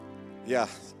Yeah,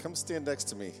 come stand next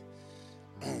to me.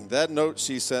 That note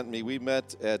she sent me, we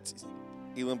met at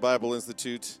Elam Bible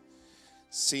Institute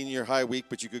senior high week,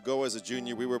 but you could go as a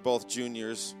junior. We were both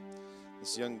juniors.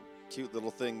 This young, cute little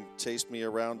thing chased me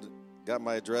around, got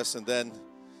my address, and then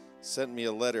sent me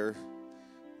a letter.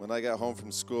 When I got home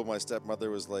from school, my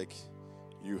stepmother was like,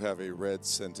 "You have a red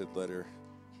scented letter."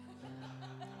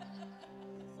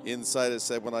 Inside it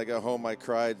said, "When I got home, I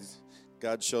cried.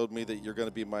 God showed me that you're going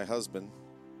to be my husband."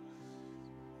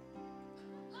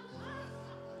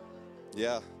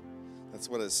 Yeah, that's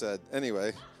what it said.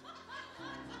 Anyway,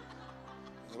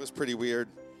 it was pretty weird.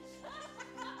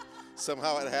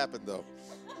 Somehow it happened, though.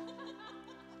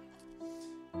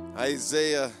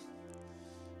 Isaiah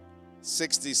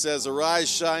 60 says, "Arise,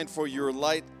 shine, for your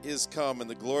light is come, and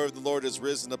the glory of the Lord is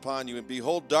risen upon you. And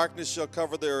behold, darkness shall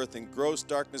cover the earth, and gross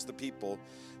darkness the people.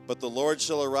 But the Lord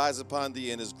shall arise upon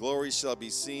thee, and his glory shall be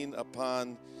seen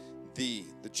upon thee.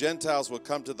 The Gentiles will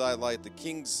come to thy light, the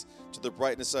kings to the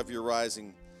brightness of your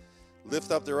rising.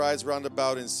 Lift up their eyes round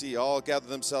about and see, all gather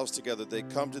themselves together. They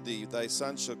come to thee. Thy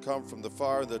sons shall come from the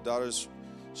far, and their daughters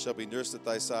shall be nursed at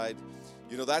thy side."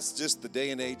 You know, that's just the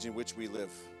day and age in which we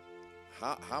live.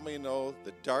 How many know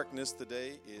the darkness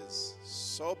today is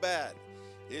so bad?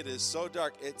 It is so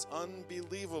dark. It's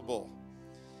unbelievable.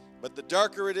 But the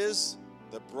darker it is,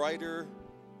 the brighter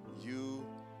you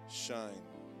shine.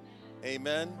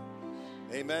 Amen.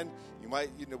 Amen.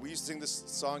 We used to sing this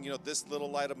song, "This little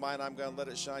light of mine, I'm going to let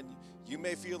it shine." You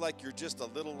may feel like you're just a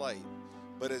little light,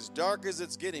 but as dark as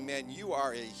it's getting, man, you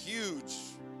are a huge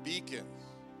beacon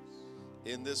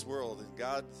in this world. And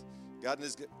God in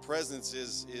his presence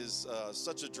is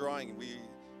such a drawing.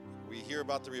 We hear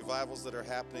about the revivals that are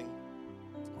happening.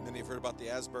 And then you've heard about the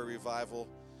Asbury revival.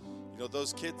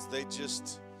 Those kids, they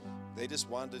just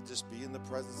wanted to just be in the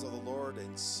presence of the Lord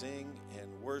and sing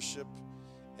and worship.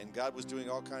 And God was doing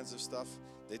all kinds of stuff.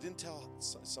 They didn't tell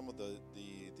some of the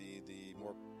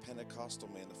more Pentecostal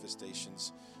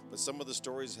manifestations, but some of the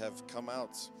stories have come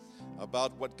out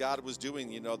about what God was doing.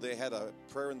 They had a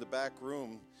prayer in the back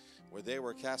room where they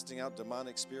were casting out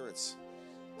demonic spirits.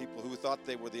 People who thought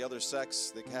they were the other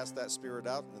sex, they cast that spirit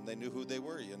out, and they knew who they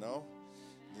were,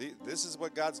 This is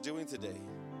what God's doing today.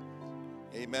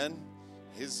 Amen.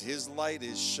 His light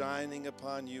is shining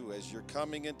upon you. As you're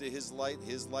coming into his light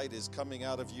is coming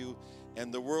out of you,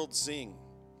 and the world's seeing,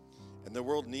 and the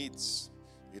world needs.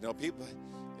 People,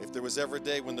 if there was ever a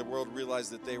day when the world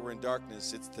realized that they were in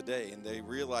darkness, it's today, and they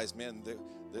realize, man,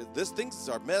 these things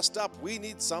are messed up. We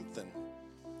need something.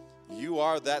 You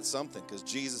are that something, because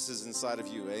Jesus is inside of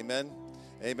you. Amen.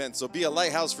 Amen. So be a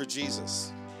lighthouse for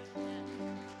Jesus.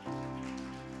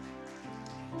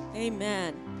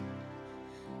 Amen.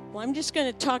 Well, I'm just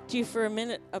going to talk to you for a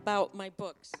minute about my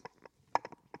books.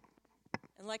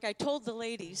 And like I told the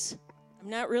ladies, I'm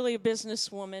not really a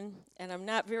businesswoman, and I'm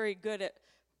not very good at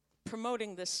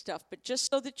promoting this stuff. But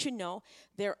just so that you know,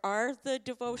 there are the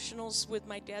devotionals with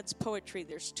my dad's poetry.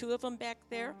 There's 2 of them back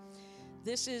there.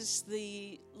 This is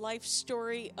the life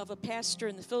story of a pastor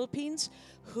in the Philippines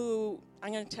who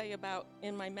I'm going to tell you about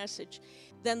in my message.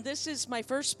 Then this is my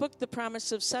first book, The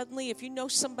Promise of Suddenly. If you know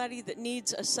somebody that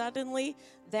needs a suddenly,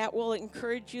 that will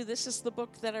encourage you. This is the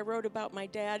book that I wrote about my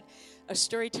dad, a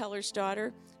storyteller's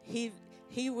daughter. He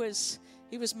was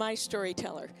my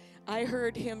storyteller. I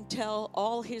heard him tell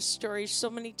all his stories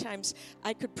so many times,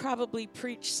 I could probably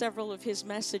preach several of his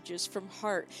messages from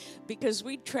heart, because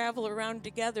we'd travel around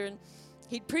together and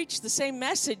he'd preach the same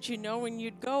message, when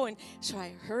you'd go. And so I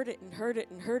heard it and heard it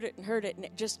and heard it and heard it, and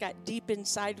it just got deep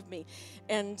inside of me.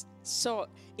 And so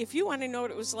if you want to know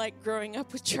what it was like growing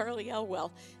up with Charlie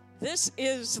Elwell, this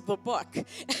is the book.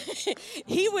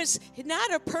 He was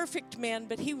not a perfect man,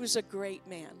 but he was a great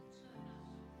man.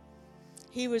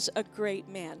 He was a great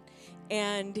man.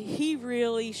 And he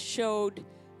really showed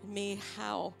me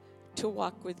how to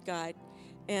walk with God.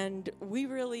 And we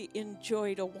really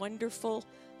enjoyed a wonderful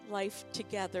life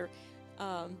together.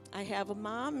 I have a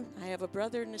mom, I have a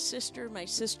brother and a sister. My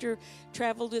sister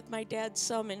traveled with my dad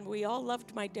some, and we all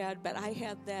loved my dad, but I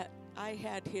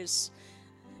had his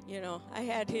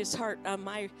heart on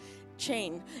my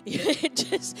chain.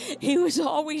 He was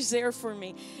always there for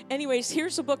me. Anyways,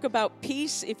 here's a book about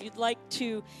peace. If you'd like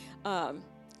to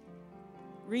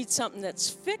read something that's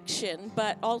fiction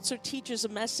but also teaches a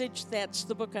message, that's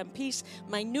the book on peace.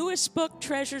 My newest book,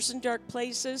 Treasures in Dark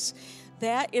Places,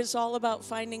 that is all about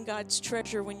finding God's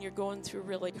treasure when you're going through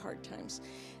really hard times.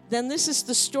 Then this is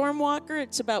The Storm Walker.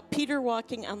 It's about Peter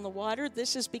walking on the water.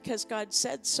 This is because God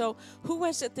said so. Who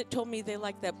was it that told me they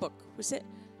liked that book? Was it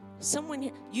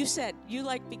Someone, you said, you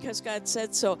like Because God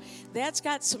Said So. That's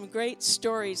got some great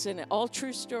stories in it, all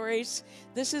true stories.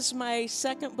 This is my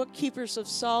second book, Keepers of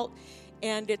Salt,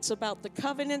 and it's about the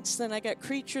covenants. Then I got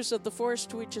Creatures of the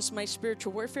Forest, which is my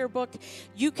spiritual warfare book.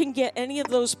 You can get any of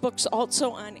those books also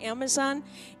on Amazon.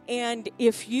 And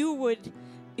if you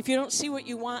don't see what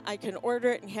you want, I can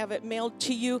order it and have it mailed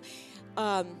to you.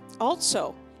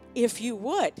 Also, if you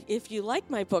like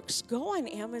my books, go on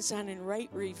Amazon and write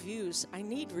reviews. I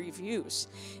need reviews.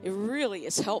 It really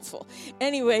is helpful.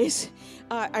 Anyways,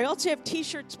 I also have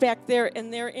T-shirts back there,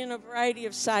 and they're in a variety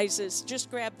of sizes. Just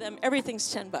grab them. Everything's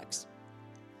 $10.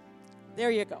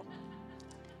 There you go.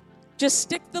 Just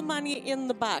stick the money in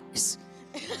the box.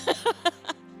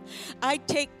 I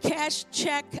take cash,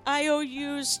 check,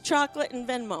 IOUs, chocolate, and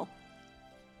Venmo.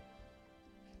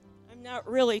 I'm not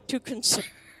really too concerned.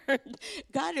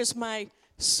 God is my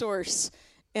source,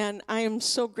 and I am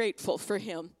so grateful for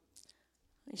him.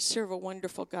 I serve a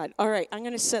wonderful God. All right, I'm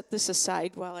going to set this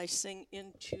aside while I sing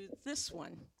into this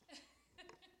one.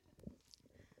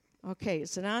 Okay,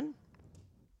 is it on?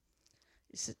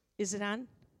 Is it on?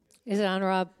 Is it on,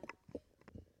 Rob?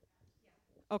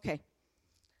 Okay.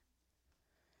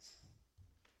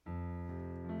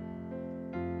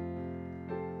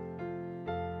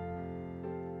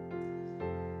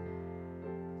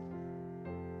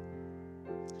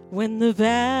 When the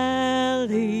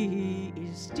valley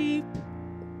is deep,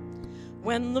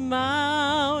 when the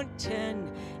mountain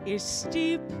is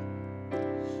steep,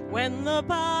 when the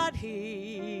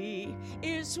body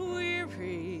is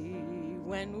weary,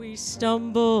 when we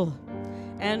stumble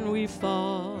and we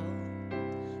fall,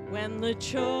 when the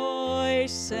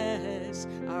choices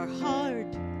are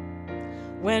hard,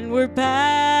 when we're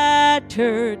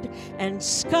battered and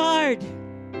scarred,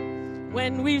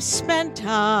 when we've spent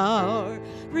our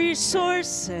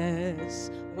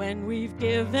resources, when we've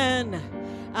given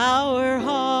our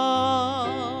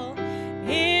all.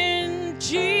 In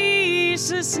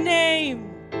Jesus' name,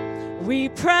 we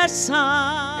press on.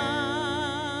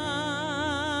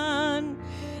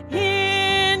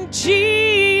 In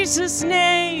Jesus'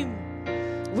 name,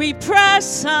 we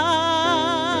press on.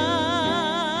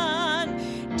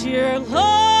 Dear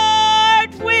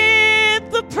Lord, with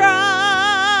the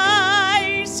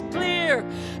prize clear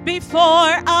before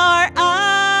our eyes,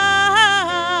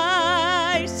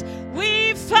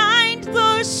 we find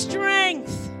the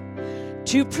strength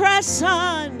to press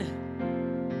on.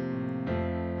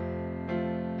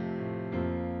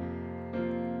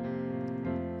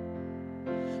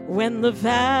 When the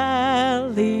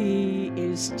valley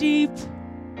is deep,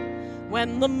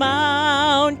 when the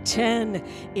mountain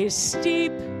is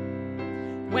steep,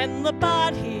 when the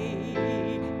body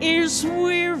is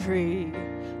weary,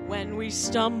 when we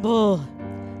stumble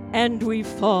and we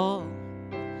fall,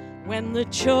 when the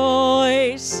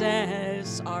choices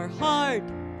are hard,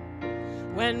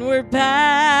 when we're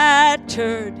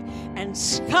battered and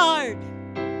scarred,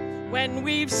 when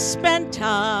we've spent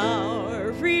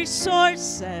our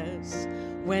resources,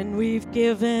 when we've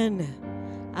given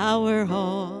our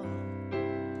all.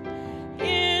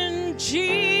 In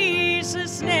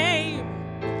Jesus' name,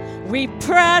 we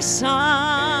press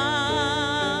on.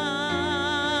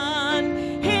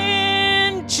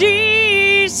 In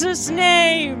Jesus'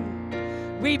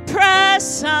 name, we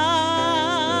press on.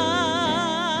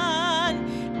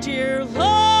 Dear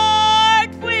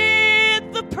Lord,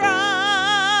 with the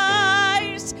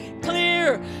prize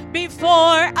clear before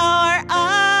our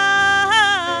eyes,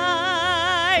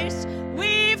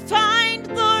 we find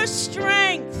the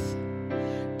strength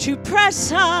to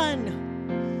press on.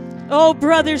 Oh,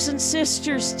 brothers and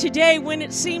sisters, today when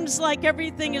it seems like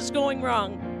everything is going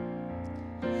wrong,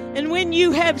 and when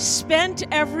you have spent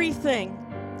everything,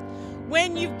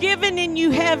 when you've given and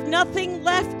you have nothing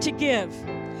left to give,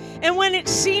 and when it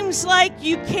seems like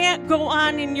you can't go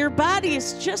on and your body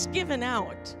is just given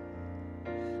out,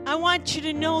 I want you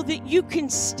to know that you can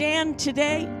stand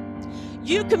today.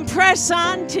 You can press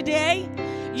on today.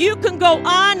 You can go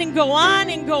on and go on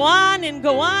and go on and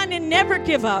go on and never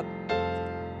give up.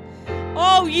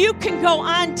 Oh, you can go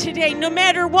on today no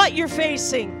matter what you're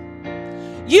facing.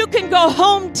 You can go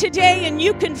home today and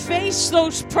you can face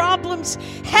those problems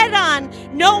head on,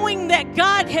 knowing that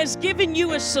God has given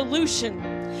you a solution.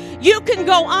 You can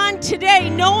go on today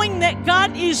knowing that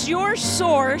God is your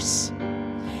source,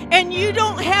 and you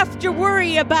don't have to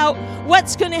worry about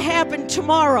what's going to happen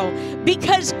tomorrow,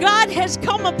 because God has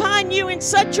come upon you in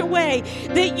such a way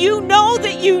that you know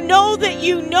that you know that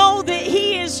you know that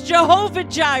He is Jehovah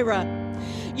Jireh.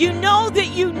 You know that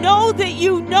you know that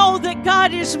you know that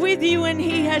God is with you and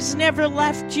He has never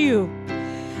left you.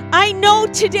 I know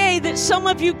today that some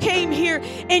of you came here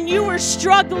and you were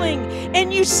struggling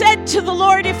and you said to the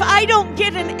Lord, if I don't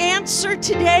get an answer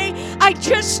today, I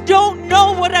just don't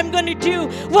know what I'm going to do.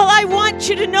 Well, I want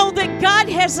you to know that God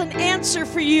has an answer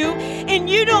for you and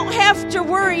you don't have to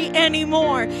worry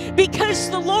anymore because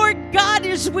the Lord God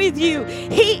is with you.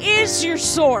 He is your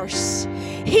source.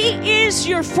 He is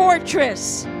your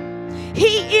fortress.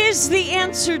 He is the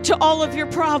answer to all of your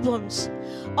problems.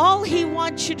 All He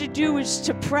wants you to do is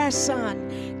to press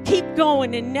on, keep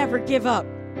going, and never give up.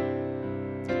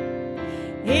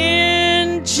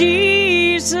 In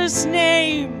Jesus'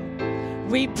 name,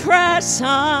 we press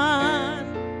on.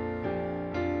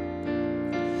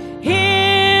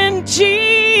 In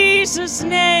Jesus'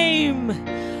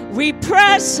 name, we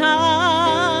press on.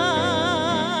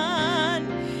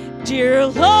 Dear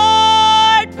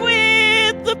Lord,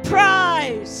 with the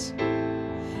prize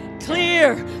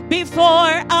clear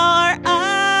before our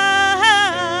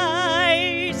eyes,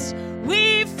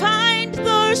 we find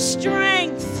the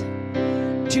strength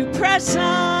to press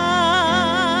on.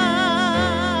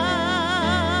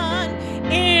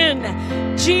 In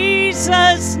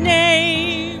Jesus'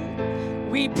 name,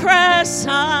 we press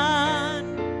on.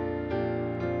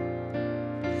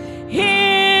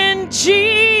 In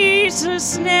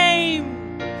Jesus'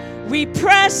 name, we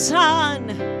press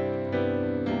on.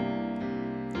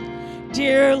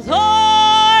 Dear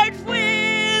Lord,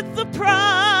 with the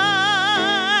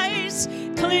prize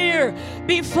clear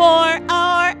before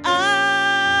our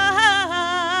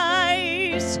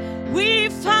eyes, we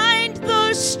find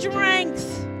the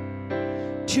strength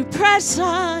to press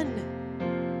on.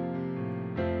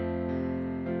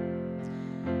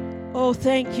 Oh,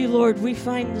 thank you, Lord. We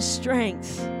find the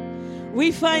strength.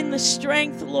 We find the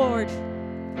strength, Lord.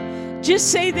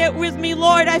 Just say that with me,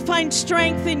 Lord, I find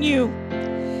strength in you.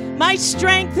 My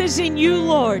strength is in you,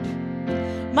 Lord.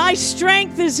 My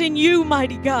strength is in you,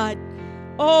 mighty God.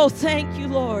 Oh, thank you,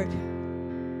 Lord.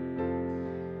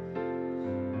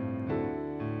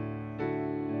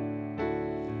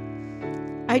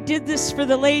 I did this for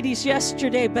the ladies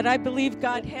yesterday, but I believe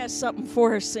God has something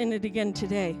for us in it again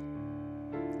today.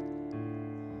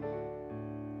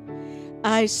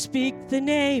 I speak the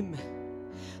name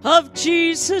of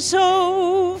Jesus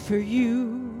over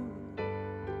you.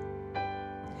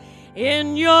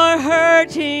 In your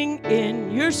hurting,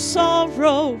 in your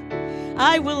sorrow,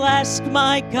 I will ask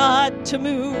my God to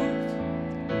move.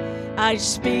 I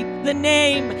speak the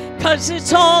name 'cause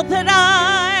it's all that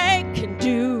I can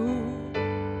do.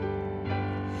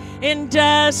 In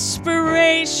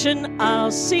desperation,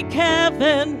 I'll seek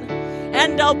heaven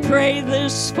and I'll pray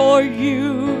this for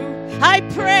you. I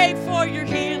pray for your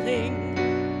healing.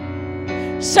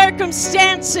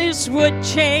 Circumstances would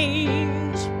change.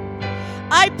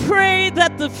 I pray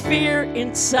that the fear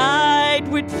inside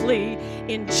would flee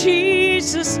in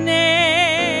Jesus'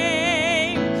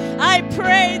 name. I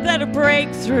pray that a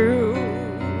breakthrough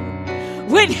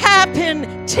would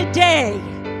happen today.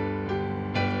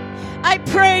 I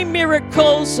pray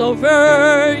miracles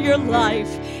over your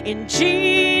life in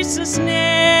Jesus' name.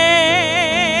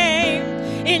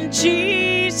 In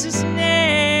Jesus' name.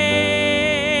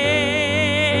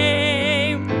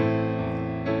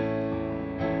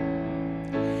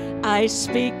 I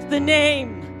speak the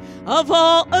name of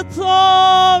all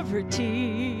authority,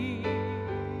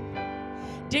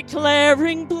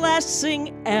 declaring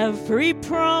blessing every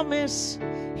promise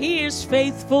He is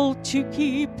faithful to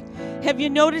keep. Have you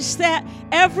noticed that?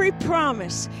 Every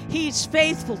promise He's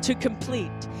faithful to complete.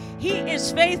 He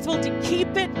is faithful to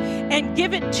keep it and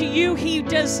give it to you. He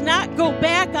does not go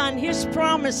back on His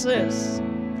promises.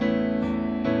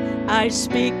 I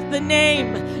speak the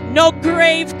name no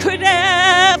grave could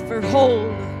ever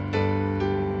hold.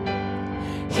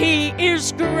 He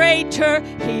is greater,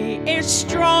 He is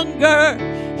stronger,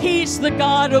 He's the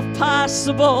God of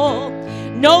possible.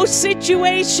 No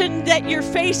situation that you're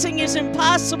facing is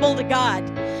impossible to God.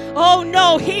 Oh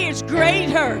no, He is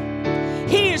greater,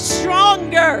 He is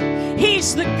stronger,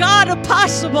 He's the God of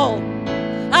possible.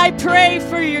 I pray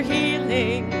for your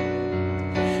healing.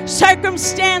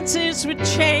 Circumstances would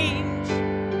change.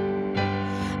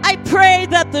 I pray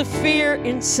that the fear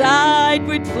inside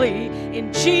would flee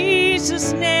in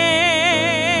Jesus'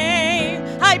 name.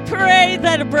 I pray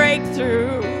that a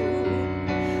breakthrough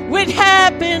would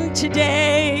happen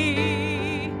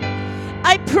today.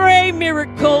 I pray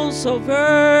miracles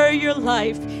over your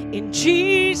life in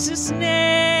Jesus'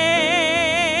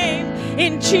 name.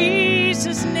 In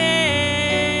Jesus'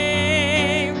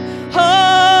 name. Oh,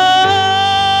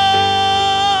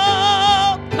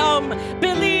 come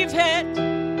believe it.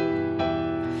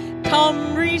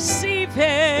 Come receive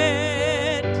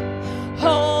it.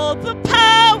 Oh, the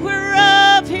power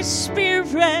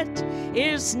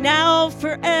is now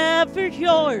forever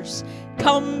yours.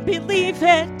 Come believe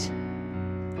it.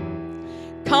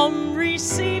 Come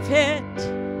receive it.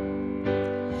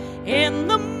 In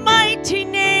the mighty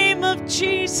name of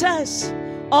Jesus,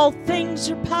 all things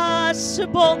are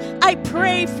possible. I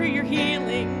pray for your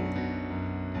healing.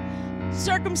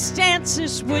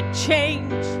 Circumstances would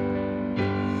change.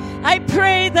 I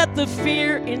pray that the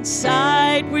fear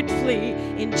inside would flee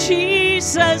in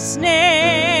Jesus'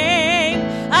 name.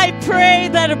 I pray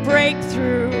that a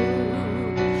breakthrough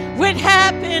would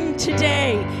happen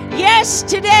today. Yes,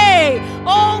 today.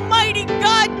 Almighty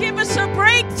God, give us a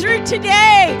breakthrough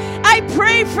today. I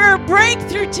pray for a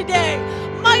breakthrough today.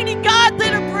 Mighty God,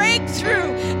 that a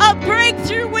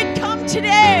breakthrough would come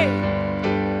today.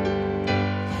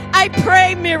 I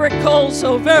pray miracles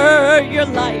over your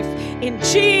life in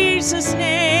Jesus'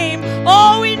 name.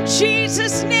 Oh, in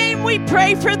Jesus' name we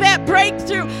pray for that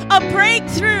breakthrough, a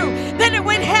breakthrough, that it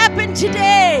would happen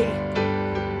today.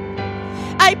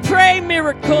 I pray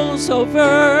miracles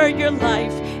over your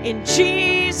life in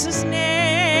Jesus'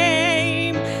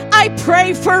 name. I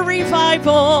pray for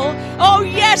revival. Oh,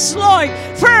 yes, Lord,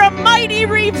 for a mighty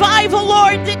revival,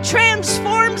 Lord, that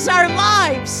transforms our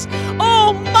lives.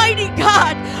 Oh, mighty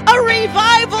God, a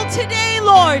revival today,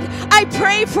 Lord. I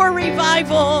pray for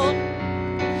revival,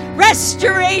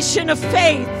 restoration of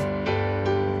faith.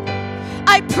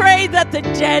 I pray that the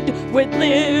dead would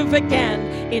live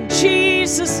again in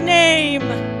Jesus' name.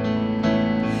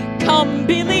 Come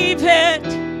believe it.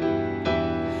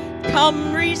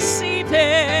 Come receive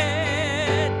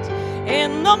it.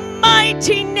 In the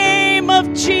mighty name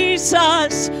of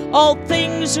Jesus, all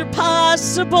things are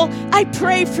possible. I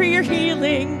pray for your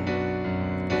healing.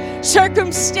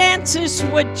 Circumstances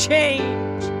would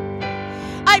change.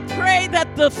 I pray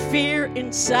that the fear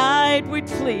inside would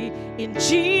flee in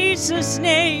Jesus'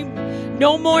 name.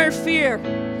 No more fear.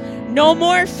 No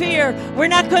more fear. We're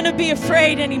not going to be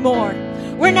afraid anymore.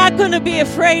 We're not going to be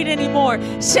afraid anymore.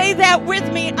 Say that with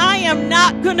me. I am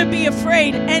not going to be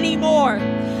afraid anymore.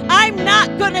 I'm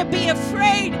not going to be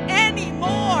afraid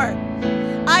anymore.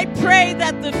 I pray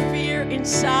that the fear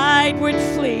inside would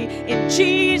flee in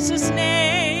Jesus'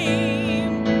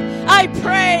 name. I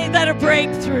pray that a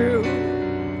breakthrough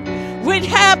would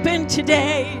happen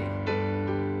today.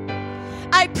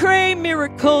 I pray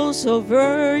miracles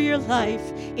over your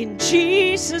life in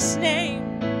Jesus'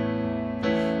 name.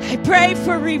 I pray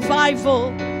for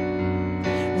revival,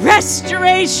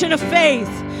 restoration of faith.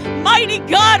 Mighty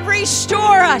God,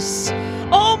 restore us.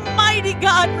 Almighty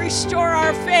God, restore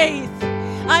our faith.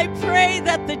 I pray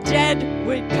that the dead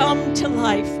would come to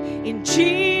life in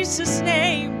Jesus'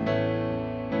 name.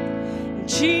 In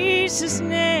Jesus'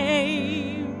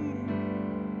 name.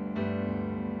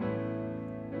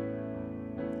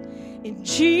 In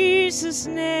Jesus'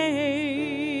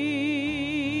 name.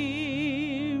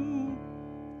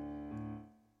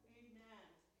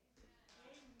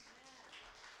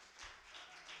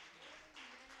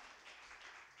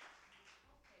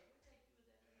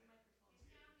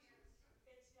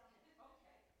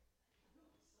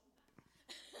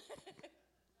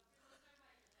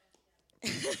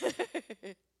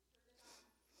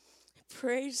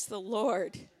 Praise the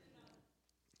Lord.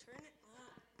 Turn it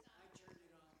on.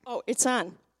 Oh, it's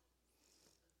on.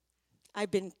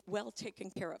 I've been well taken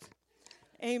care of.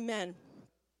 Amen.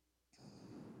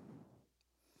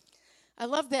 I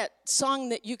love that song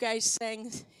that you guys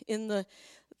sang in the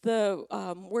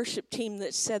worship team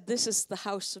that said, "This is the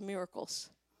house of miracles."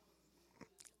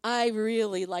 I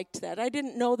really liked that. I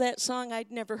didn't know that song.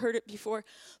 I'd never heard it before.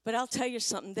 But I'll tell you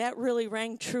something. That really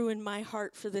rang true in my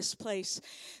heart for this place.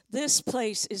 This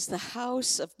place is the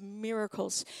house of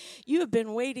miracles. You have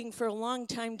been waiting for a long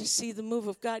time to see the move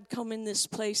of God come in this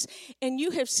place. And you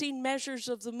have seen measures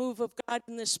of the move of God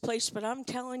in this place. But I'm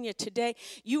telling you today,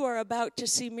 you are about to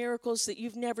see miracles that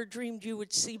you've never dreamed you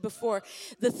would see before.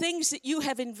 The things that you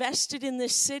have invested in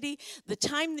this city, the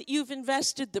time that you've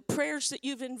invested, the prayers that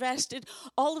you've invested,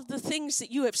 all of the things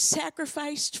that you have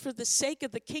sacrificed for the sake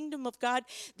of the kingdom of God,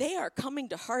 they are coming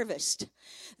to harvest.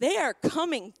 They are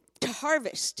coming to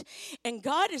harvest. And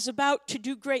God is about to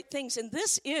do great things. And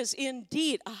this is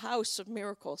indeed a house of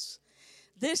miracles.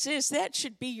 That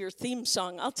should be your theme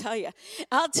song, I'll tell you.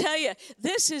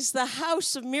 This is the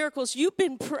house of miracles. You've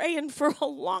been praying for a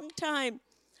long time.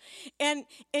 And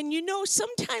you know,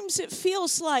 sometimes it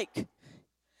feels like,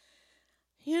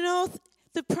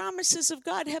 the promises of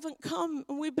God haven't come,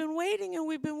 and we've been waiting,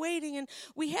 and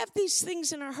we have these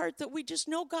things in our heart that we just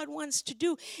know God wants to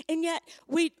do, and yet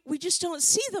we just don't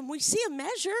see them. We see a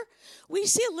measure. We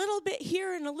see a little bit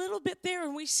here and a little bit there,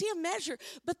 and we see a measure,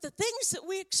 but the things that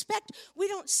we expect, we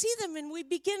don't see them, and we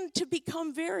begin to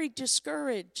become very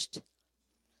discouraged.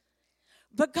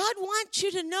 But God wants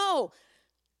you to know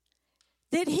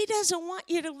that He doesn't want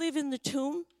you to live in the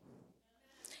tomb.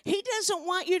 He doesn't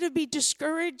want you to be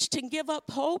discouraged and give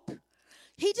up hope.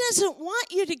 He doesn't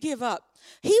want you to give up.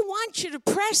 He wants you to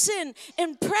press in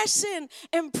and press in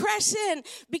and press in,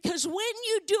 because when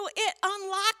you do, it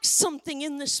unlocks something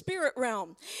in the spirit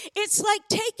realm. It's like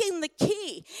taking the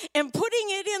key and putting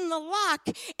it in the lock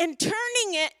and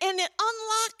turning it, and it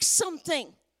unlocks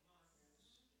something.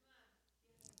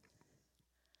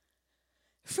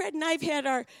 Fred and I have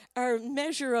had our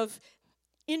measure of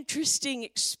interesting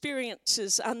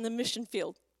experiences on the mission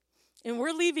field. And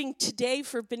we're leaving today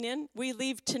for Benin. We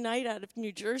leave tonight out of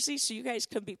New Jersey, so you guys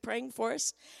can be praying for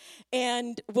us.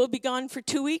 And we'll be gone for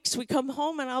 2 weeks. We come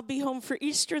home, and I'll be home for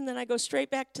Easter, and then I go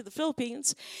straight back to the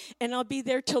Philippines, and I'll be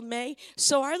there till May.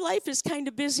 So our life is kind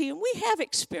of busy, and we have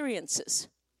experiences.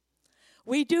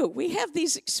 We do. We have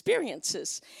these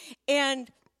experiences.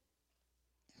 And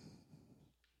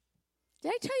did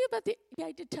I tell you about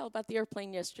I did tell about the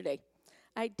airplane yesterday.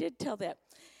 I did tell that.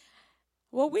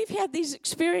 Well, we've had these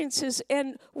experiences,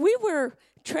 and we were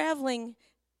traveling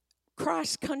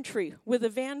cross-country with a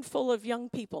van full of young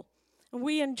people. And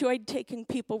we enjoyed taking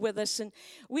people with us. And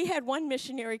we had one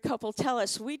missionary couple tell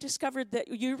us, we discovered that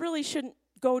you really shouldn't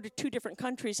go to 2 different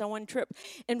countries on one trip.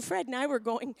 And Fred and I were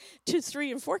going to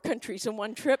 3 and 4 countries in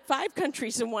one trip, 5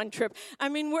 countries in one trip. I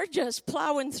mean, we're just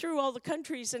plowing through all the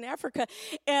countries in Africa.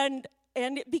 And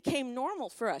it became normal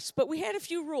for us. But we had a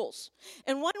few rules.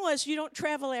 And one was you don't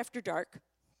travel after dark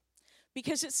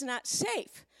because it's not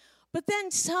safe. But then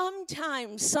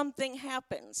sometimes something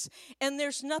happens, and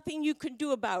there's nothing you can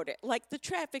do about it. Like the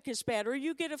traffic is bad, or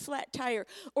you get a flat tire,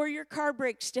 or your car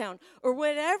breaks down, or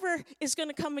whatever is going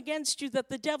to come against you that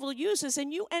the devil uses,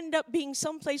 and you end up being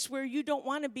someplace where you don't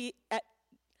want to be at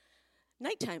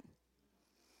nighttime.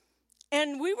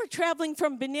 And we were traveling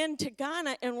from Benin to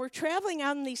Ghana, and we're traveling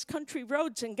on these country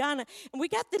roads in Ghana, and we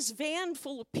got this van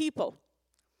full of people.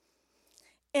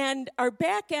 And our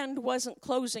back end wasn't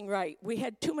closing right. We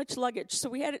had too much luggage, so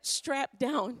we had it strapped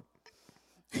down.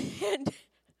 And,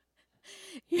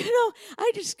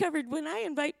 I discovered when I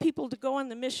invite people to go on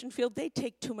the mission field, they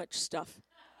take too much stuff.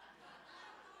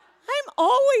 I'm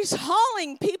always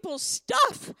hauling people's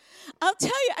stuff. I'll tell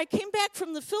you, I came back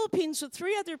from the Philippines with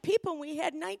 3 other people, and we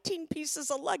had 19 pieces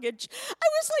of luggage. I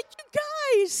was like,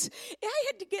 you guys, I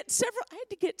had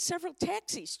to get several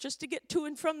taxis just to get to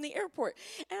and from the airport.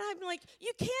 And I'm like,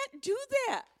 you can't do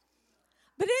that.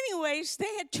 But anyways,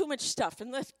 they had too much stuff,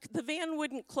 and the van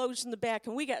wouldn't close in the back,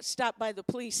 and we got stopped by the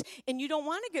police. And you don't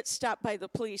want to get stopped by the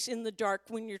police in the dark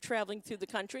when you're traveling through the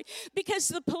country, because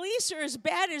the police are as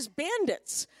bad as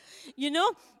bandits,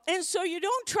 And so you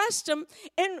don't trust them.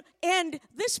 And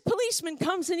this policeman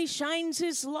comes, and he shines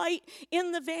his light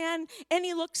in the van, and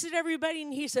he looks at everybody,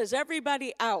 and he says,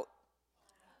 everybody out.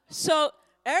 So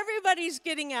everybody's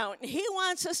getting out, and he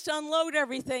wants us to unload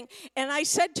everything. And I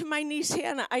said to my niece,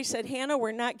 Hannah, Hannah,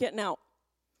 we're not getting out.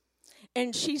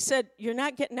 And she said, you're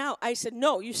not getting out? I said,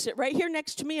 no, you sit right here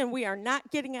next to me, and we are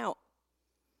not getting out.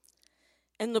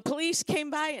 And the police came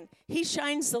by, and he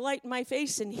shines the light in my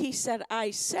face, and he said,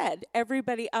 I said,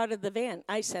 everybody out of the van.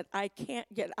 I said, I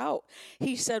can't get out.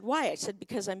 He said, why? I said,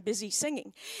 because I'm busy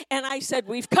singing. And I said,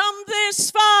 we've come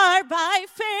this far by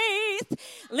faith,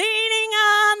 leaning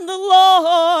on the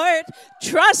Lord,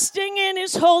 trusting in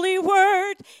His holy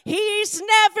word. He's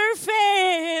never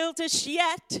failed us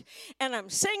yet. And I'm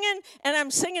singing,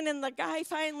 and the guy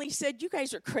finally said, you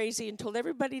guys are crazy, and told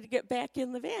everybody to get back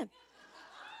in the van.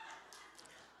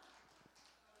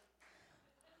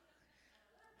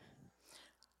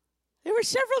 There were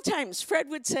several times Fred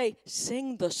would say,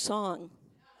 sing the song.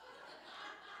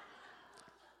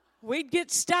 We'd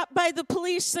get stopped by the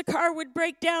police, the car would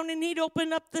break down, and he'd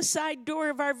open up the side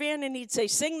door of our van, and he'd say,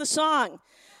 sing the song.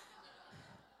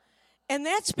 And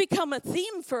that's become a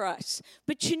theme for us.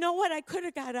 But you know what? I could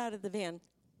have got out of the van.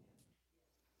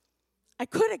 I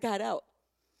could have got out.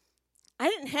 I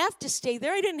didn't have to stay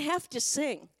there. I didn't have to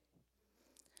sing.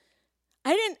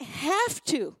 I didn't have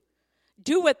to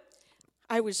do what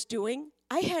I was doing.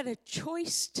 I had a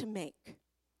choice to make.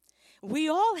 We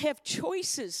all have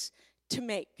choices to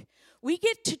make. We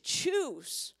get to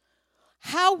choose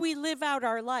how we live out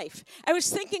our life. I was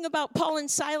thinking about Paul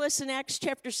and Silas in Acts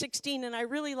chapter 16, and I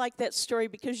really like that story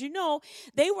because,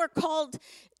 they were called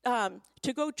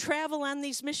to go travel on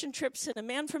these mission trips, and a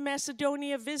man from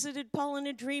Macedonia visited Paul in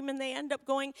a dream, and they end up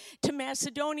going to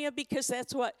Macedonia because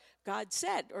that's what God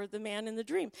said, or the man in the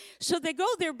dream. So they go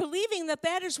there believing that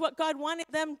that is what God wanted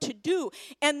them to do.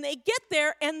 And they get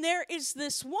there, and there is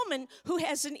this woman who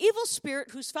has an evil spirit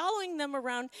who's following them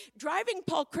around, driving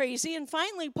Paul crazy. And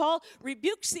finally, Paul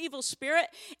rebukes the evil spirit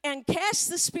and casts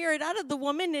the spirit out of the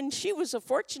woman. And she was a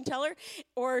fortune teller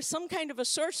or some kind of a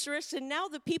sorceress. And now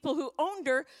the people who owned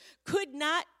her could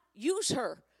not use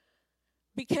her,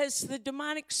 because the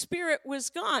demonic spirit was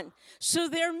gone. So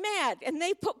they're mad, and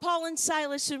they put Paul and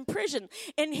Silas in prison.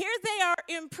 And here they are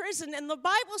in prison, and the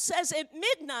Bible says at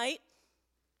midnight,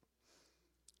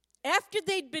 after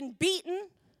they'd been beaten,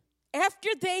 after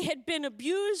they had been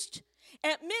abused,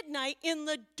 at midnight, in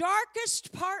the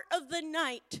darkest part of the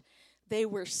night, they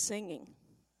were singing.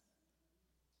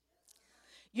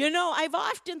 You know, I've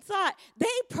often thought they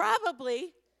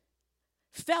probably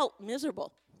felt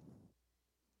miserable.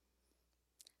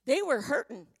 They were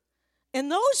hurting.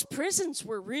 And those prisons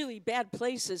were really bad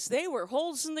places. They were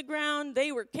holes in the ground.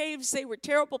 They were caves. They were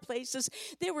terrible places.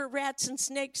 There were rats and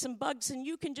snakes and bugs. And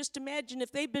you can just imagine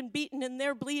if they've been beaten and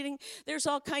they're bleeding, there's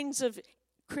all kinds of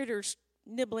critters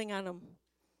nibbling on them.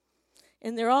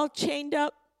 And they're all chained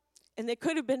up. And they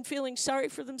could have been feeling sorry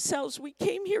for themselves. We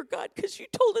came here, God, because you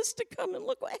told us to come, and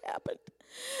look what happened.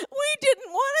 We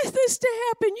didn't want this to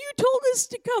happen. You told us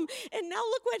to come. And now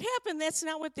look what happened. That's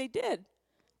not what they did.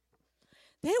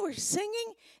 They were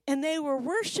singing and they were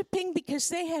worshiping because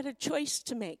they had a choice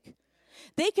to make.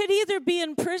 They could either be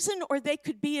in prison or they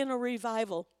could be in a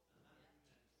revival.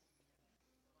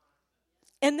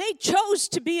 And they chose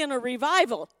to be in a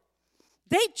revival.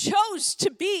 They chose to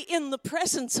be in the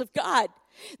presence of God.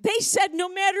 They said, no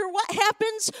matter what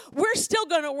happens, we're still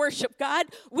going to worship God.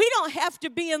 We don't have to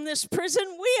be in this prison.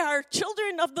 We are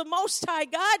children of the Most High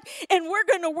God, and we're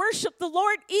going to worship the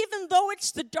Lord even though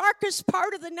it's the darkest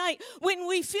part of the night, when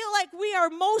we feel like we are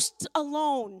most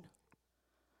alone.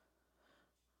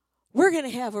 We're going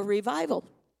to have a revival.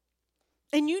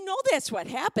 And you know that's what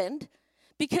happened.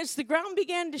 Because the ground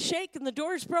began to shake, and the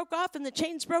doors broke off, and the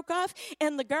chains broke off,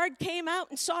 and the guard came out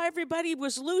and saw everybody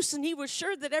was loose, and he was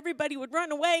sure that everybody would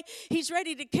run away. He's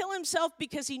ready to kill himself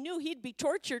because he knew he'd be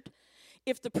tortured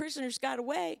if the prisoners got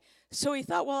away. So he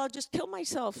thought, well, I'll just kill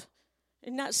myself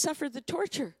and not suffer the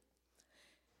torture.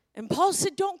 And Paul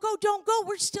said, don't go,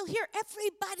 we're still here.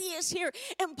 Everybody is here.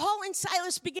 And Paul and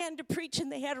Silas began to preach,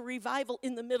 and they had a revival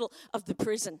in the middle of the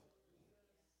prison.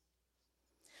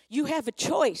 You have a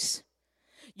choice.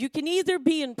 You can either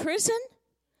be in prison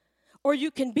or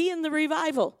you can be in the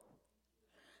revival.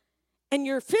 And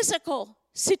your physical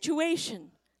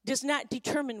situation does not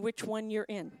determine which one you're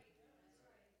in.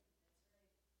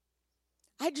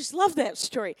 I just love that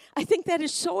story. I think that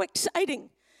is so exciting.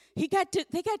 They got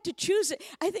to choose it.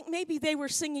 I think maybe they were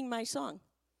singing my song.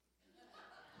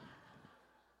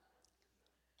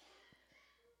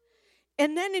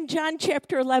 And then in John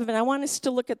chapter 11, I want us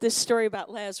to look at this story about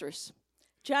Lazarus.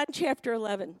 John chapter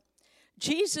 11.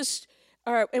 Jesus,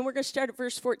 and we're going to start at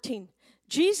verse 14.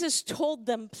 Jesus told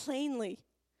them plainly,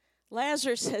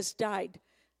 Lazarus has died.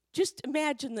 Just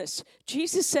imagine this.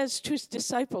 Jesus says to his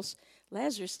disciples,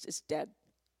 Lazarus is dead.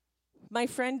 My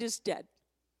friend is dead.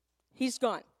 He's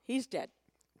gone. He's dead.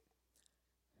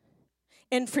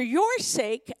 And for your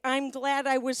sake, I'm glad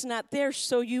I was not there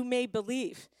so you may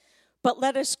believe. But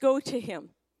let us go to him.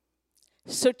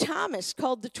 So Thomas,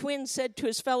 called the twin, said to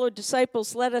his fellow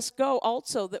disciples, let us go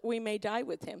also that we may die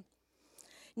with him.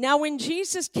 Now when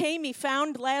Jesus came, he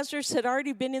found Lazarus had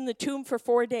already been in the tomb for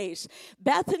 4 days.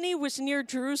 Bethany was near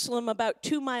Jerusalem, about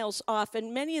 2 miles off,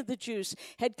 and many of the Jews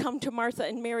had come to Martha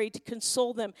and Mary to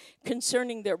console them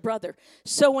concerning their brother.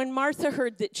 So when Martha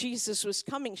heard that Jesus was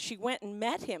coming, she went and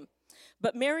met him.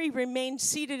 But Mary remained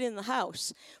seated in the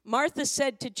house. Martha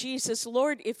said to Jesus,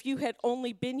 Lord, if you had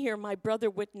only been here, my brother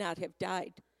would not have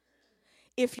died.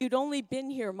 If you'd only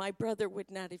been here, my brother would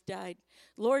not have died.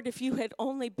 Lord, if you had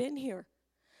only been here,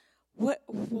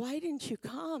 why didn't you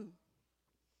come?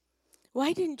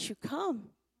 Why didn't you come?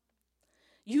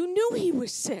 You knew he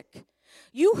was sick.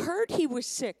 You heard he was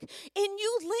sick, and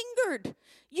you lingered.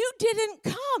 You didn't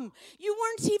come. You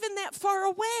weren't even that far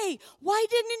away. Why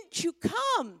didn't you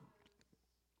come?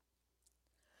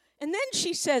 And then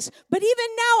she says, but even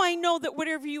now I know that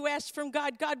whatever you ask from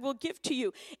God, God will give to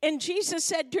you. And Jesus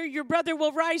said to her, your brother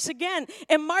will rise again.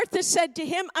 And Martha said to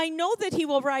him, I know that he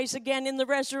will rise again in the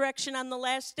resurrection on the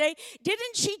last day.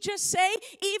 Didn't she just say,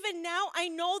 even now I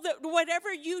know that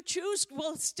whatever you choose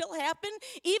will still happen?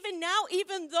 Even now,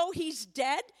 even though he's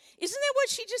dead? Isn't that what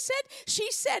she just said?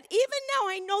 She said, even now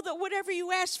I know that whatever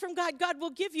you ask from God, God will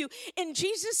give you. And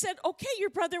Jesus said, okay, your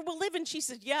brother will live. And she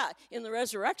said, yeah, in the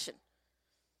resurrection.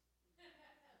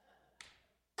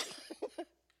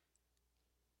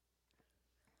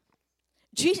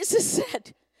 Jesus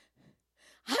said,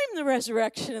 I'm the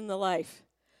resurrection and the life.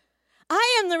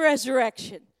 I am the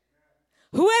resurrection.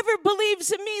 Whoever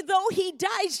believes in me, though he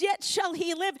dies, yet shall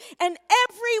he live. And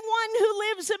everyone who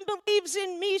lives and believes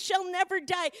in me shall never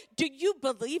die. Do you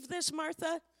believe this,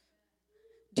 Martha?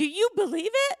 Do you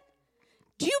believe it?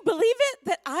 Do you believe it,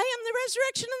 that I am the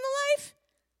resurrection and the life?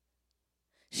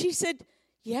 She said,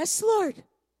 yes, Lord.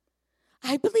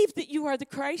 I believe that you are the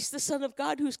Christ, the Son of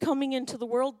God, who's coming into the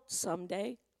world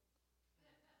someday.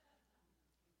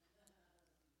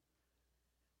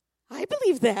 I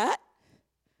believe that.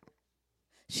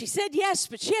 She said yes,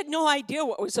 but she had no idea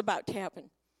what was about to happen.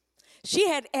 She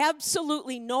had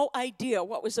absolutely no idea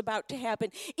what was about to happen,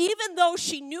 even though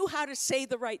she knew how to say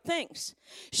the right things.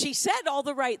 She said all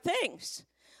the right things,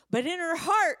 but in her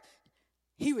heart,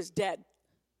 he was dead.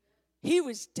 He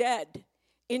was dead.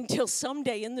 Until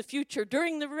someday in the future,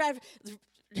 during the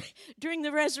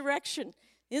resurrection,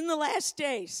 in the last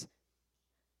days.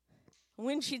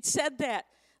 When she'd said that,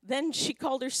 then she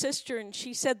called her sister and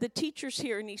she said, the teacher's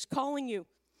here and he's calling you.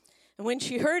 And when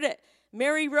she heard it,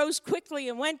 Mary rose quickly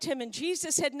and went to him, and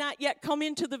Jesus had not yet come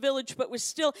into the village, but was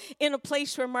still in a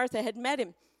place where Martha had met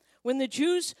him. When the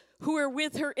Jews who were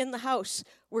with her in the house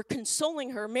were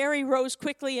consoling her, Mary rose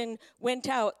quickly and went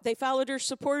out. They followed her,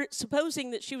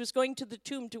 supposing that she was going to the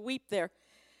tomb to weep there.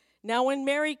 Now when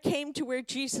Mary came to where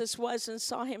Jesus was and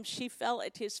saw him, she fell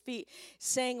at his feet,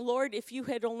 saying, Lord, if you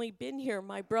had only been here,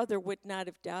 my brother would not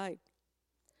have died.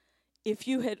 If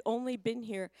you had only been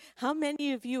here. How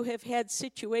many of you have had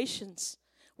situations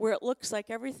where it looks like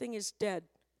everything is dead?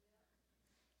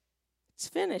 It's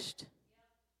finished.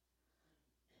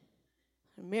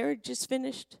 My marriage is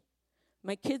finished.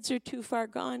 My kids are too far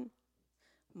gone.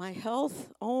 My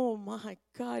health, oh my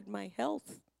God, my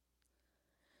health.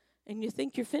 And you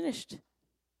think you're finished.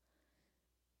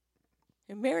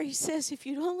 And Mary says, if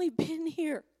you'd only been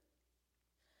here,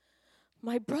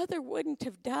 my brother wouldn't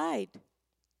have died.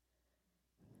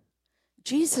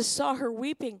 Jesus saw her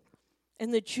weeping,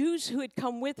 and the Jews who had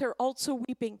come with her also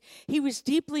weeping. He was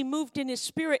deeply moved in his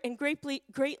spirit and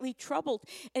greatly troubled.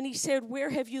 And he said,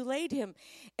 where have you laid him?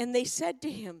 And they said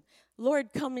to him,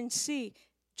 Lord, come and see.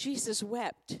 Jesus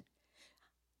wept.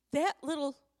 That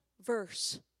little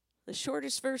verse, the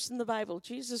shortest verse in the Bible,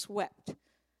 Jesus wept.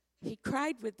 He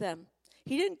cried with them.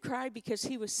 He didn't cry because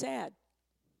he was sad.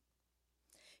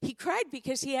 He cried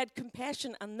because he had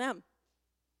compassion on them.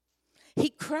 He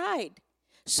cried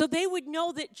so they would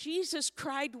know that Jesus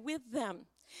cried with them.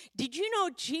 Did you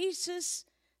know Jesus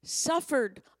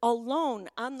suffered alone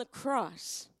on the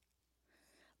cross,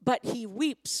 but he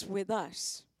weeps with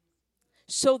us?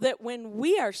 So that when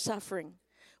we are suffering,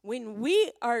 when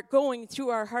we are going through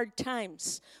our hard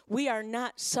times, we are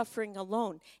not suffering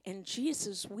alone. And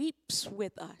Jesus weeps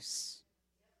with us.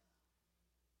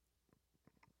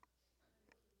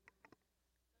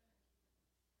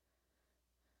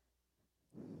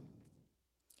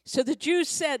 So the Jews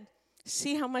said,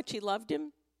 see how much he loved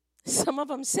him? Some of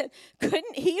them said,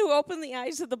 couldn't he who opened the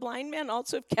eyes of the blind man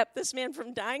also have kept this man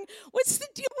from dying? What's the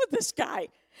deal with this guy?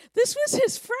 This was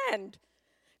his friend.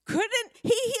 Couldn't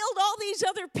he healed all these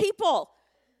other people?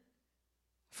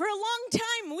 For a long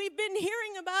time, we've been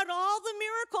hearing about all the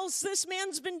miracles this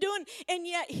man's been doing, and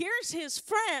yet here's his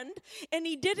friend, and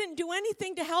he didn't do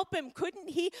anything to help him. Couldn't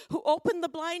he who opened the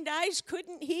blind eyes,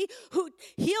 couldn't he who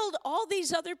healed all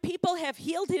these other people have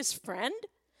healed his friend?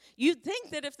 You'd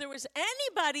think that if there was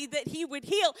anybody that he would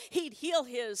heal, he'd heal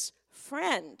his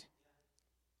friend.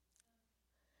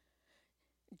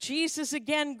 Jesus,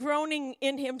 again groaning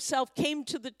in himself, came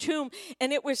to the tomb,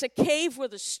 and it was a cave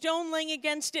with a stone laying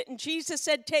against it. And Jesus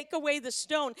said, take away the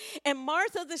stone. And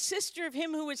Martha, the sister of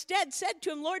him who was dead, said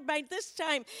to him, Lord, by this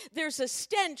time there's a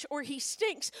stench, or he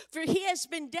stinks, for he has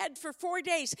been dead for 4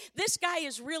 days. This guy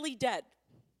is really dead.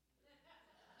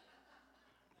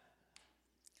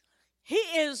 He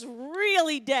is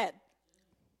really dead.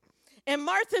 And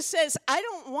Martha says, I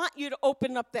don't want you to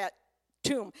open up that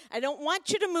tomb. I don't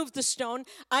want you to move the stone.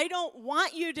 I don't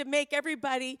want you to make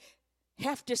everybody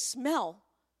have to smell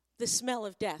the smell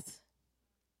of death.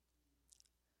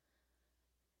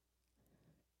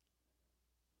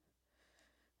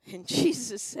 And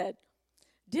Jesus said,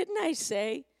 didn't I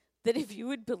say that if you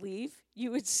would believe,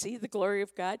 you would see the glory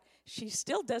of God? She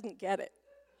still doesn't get it.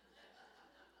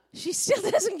 She still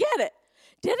doesn't get it.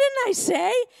 Didn't I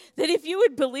say that if you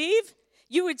would believe,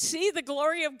 you would see the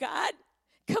glory of God?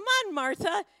 Come on,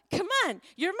 Martha. Come on.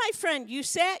 You're my friend. You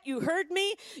sat, you heard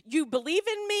me, you believe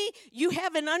in me, you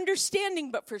have an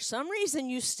understanding, but for some reason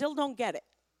you still don't get it.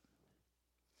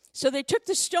 So they took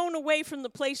the stone away from the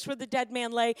place where the dead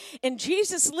man lay, and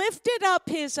Jesus lifted up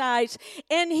his eyes,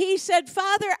 and he said,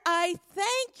 Father, I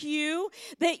thank you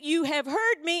that you have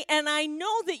heard me, and I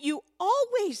know that you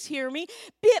always hear me.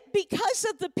 But because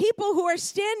of the people who are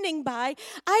standing by,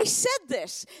 I said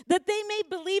this, that they may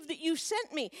believe that you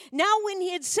sent me. Now when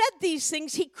he had said these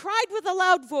things, he cried with a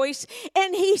loud voice,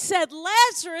 and he said,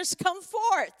 Lazarus, come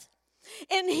forth.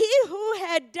 And he who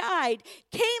had died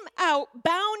came out,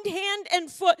 bound hand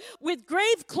and foot with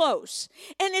grave clothes,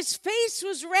 and his face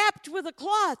was wrapped with a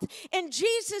cloth. And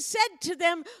Jesus said to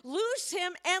them, loose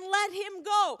him and let him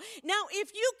go. Now,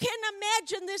 if you can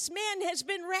imagine, this man has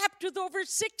been wrapped with over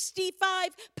 65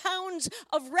 pounds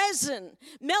of resin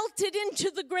melted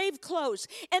into the grave clothes,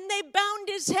 and they bound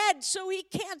his head so he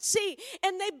can't see,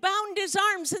 and they bound his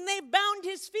arms, and they bound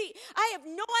his feet. I have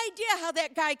no idea how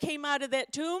that guy came out of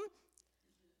that tomb.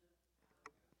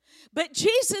 But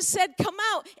Jesus said, come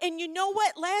out. And you know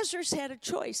what? Lazarus had a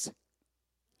choice.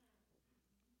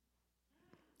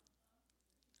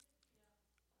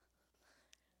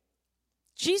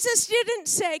 Jesus didn't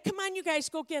say, come on, you guys,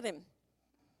 go get him.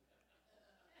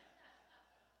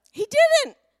 He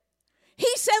didn't.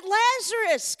 He said,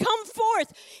 Lazarus, come forth.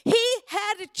 He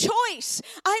had a choice.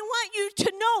 I want you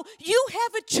to know you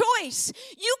have a choice.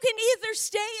 You can either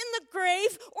stay in the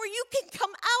grave or you can come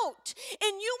out.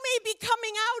 And you may be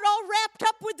coming out all wrapped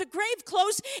up with the grave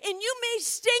clothes, and you may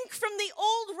stink from the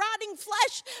old rotting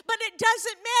flesh, but it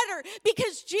doesn't matter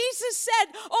because Jesus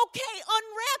said, okay,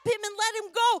 unwrap him and let him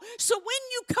go. So when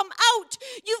you come out,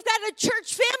 you've got a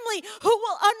church family who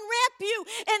will unwrap you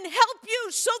and help you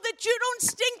so that you don't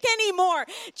stink anymore.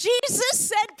 Jesus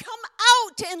said, come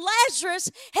out, and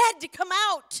Lazarus had to come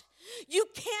out. You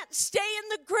can't stay in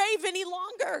the grave any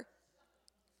longer.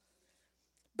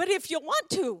 But if you want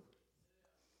to,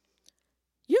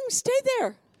 you can stay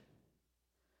there.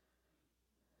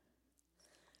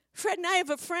 Fred and I have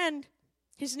a friend.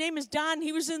 His name is Don.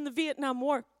 He was in the Vietnam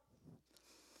War.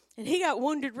 And he got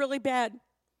wounded really bad.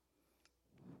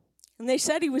 And they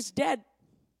said he was dead.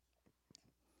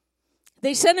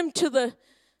 They sent him to the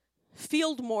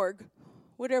field morgue,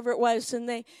 whatever it was, and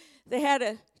they had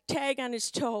a tag on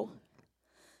his toe.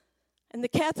 And the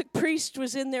Catholic priest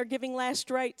was in there giving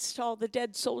last rites to all the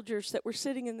dead soldiers that were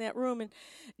sitting in that room. And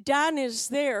Don is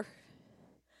there,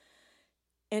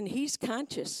 and he's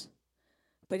conscious,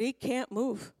 but he can't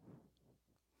move.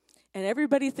 And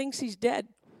everybody thinks he's dead.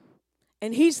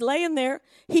 And he's laying there.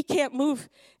 He can't move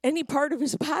any part of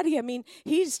his body. I mean,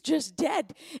 he's just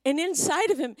dead. And inside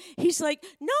of him, he's like,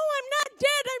 no, I'm not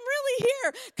dead. I'm really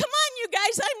here. Come on, you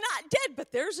guys, I'm not dead.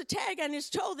 But there's a tag on his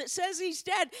toe that says he's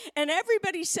dead. And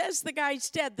everybody says the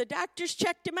guy's dead. The doctors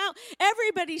checked him out.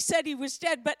 Everybody said he was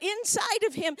dead. But inside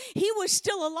of him, he was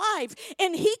still alive.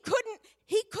 And he couldn't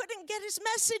get his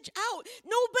message out.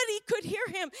 Nobody could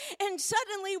hear him. And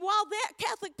suddenly, while that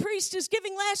Catholic priest is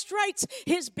giving last rites,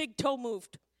 his big toe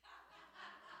moved.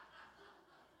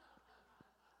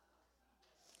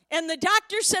 And the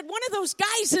doctor said, one of those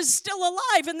guys is still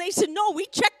alive. And they said, no, we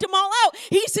checked them all out.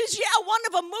 He says, yeah, one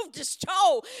of them moved his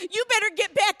toe. You better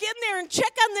get back in there and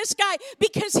check on this guy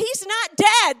because he's not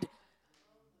dead.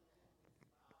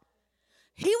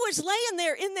 He was laying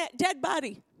there in that dead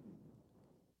body.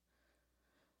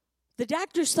 The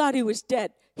doctors thought he was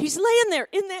dead. He's laying there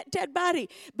in that dead body.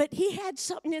 But he had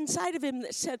something inside of him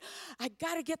that said, I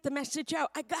got to get the message out.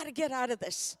 I got to get out of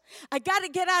this. I got to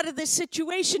get out of this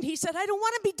situation. He said, I don't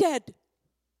want to be dead.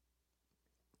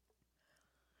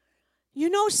 You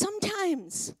know,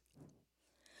 sometimes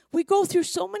we go through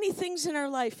so many things in our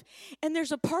life, and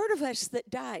there's a part of us that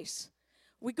dies.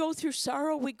 We go through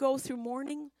sorrow. We go through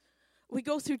mourning. We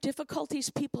go through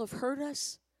difficulties. People have hurt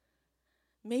us.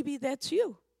 Maybe that's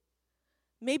you.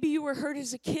 Maybe you were hurt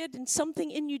as a kid and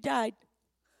something in you died.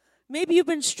 Maybe you've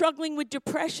been struggling with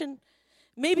depression.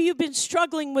 Maybe you've been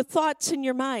struggling with thoughts in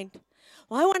your mind.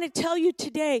 Well, I want to tell you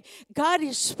today, God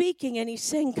is speaking and he's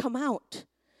saying, come out.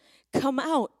 Come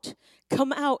out.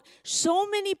 Come out. So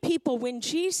many people, when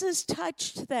Jesus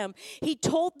touched them, he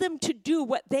told them to do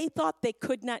what they thought they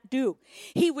could not do.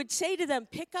 He would say to them,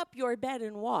 pick up your bed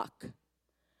and walk.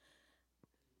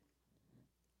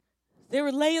 They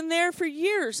were laying there for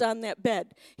years on that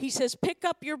bed. He says, pick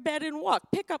up your bed and walk.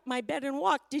 Pick up my bed and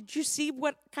walk. Did you see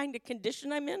what kind of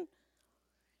condition I'm in?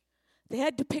 They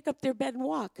had to pick up their bed and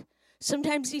walk.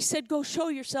 Sometimes he said, go show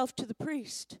yourself to the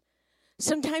priest.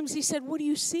 Sometimes he said, what do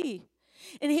you see?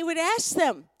 And he would ask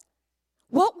them,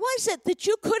 what was it that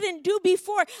you couldn't do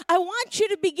before? I want you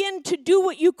to begin to do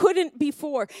what you couldn't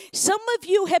before. Some of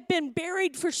you have been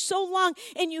buried for so long,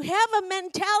 and you have a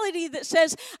mentality that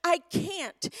says, I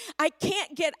can't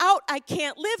get out, I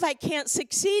can't live, I can't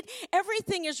succeed.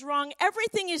 Everything is wrong,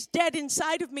 everything is dead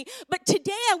inside of me. But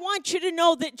today I want you to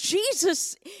know that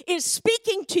Jesus is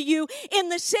speaking to you in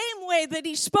the same way that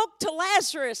he spoke to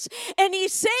Lazarus. And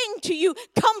he's saying to you,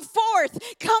 come forth,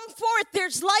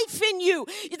 there's life in you.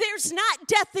 There's not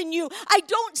death in you. I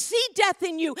don't see death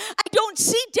in you. I don't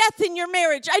see death in your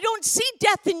marriage. I don't see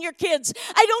death in your kids.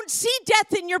 I don't see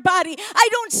death in your body. I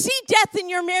don't see death in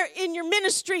your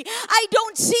ministry. I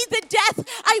don't see the death.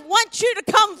 I want you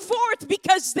to come forth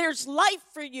because there's life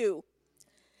for you.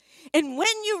 And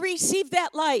when you receive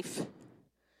that life,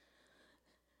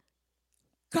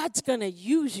 God's going to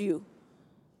use you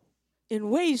in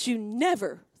ways you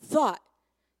never thought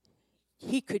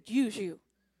he could use you.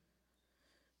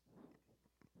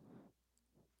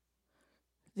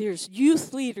 There's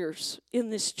youth leaders in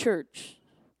this church.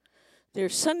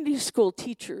 There's Sunday school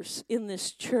teachers in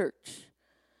this church.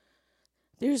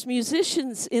 There's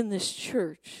musicians in this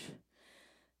church.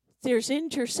 There's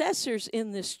intercessors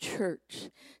in this church.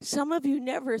 Some of you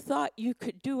never thought you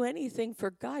could do anything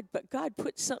for God, but God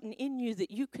put something in you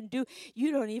that you can do.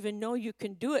 You don't even know you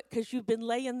can do it because you've been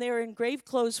laying there in grave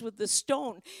clothes with the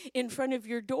stone in front of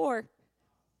your door.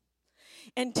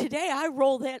 And today I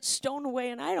roll that stone away,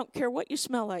 and I don't care what you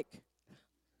smell like.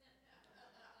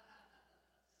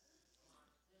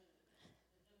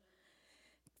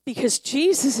 Because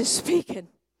Jesus is speaking,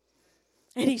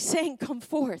 and he's saying, come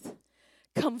forth,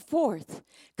 come forth,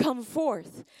 come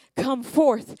forth, come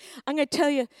forth. I'm going to tell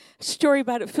you a story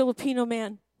about a Filipino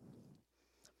man.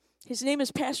 His name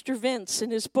is Pastor Vince,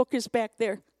 and his book is back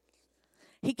there.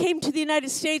 He came to the United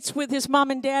States with his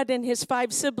mom and dad and his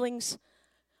 5 siblings.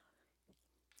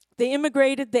 They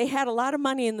immigrated. They had a lot of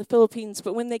money in the Philippines,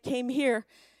 but when they came here,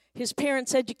 his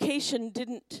parents' education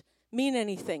didn't mean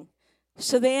anything.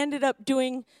 So they ended up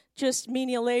doing just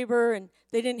menial labor, and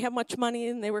they didn't have much money,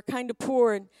 and they were kind of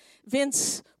poor. And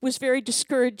Vince was very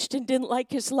discouraged and didn't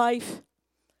like his life,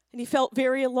 and he felt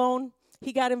very alone.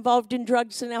 He got involved in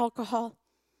drugs and alcohol.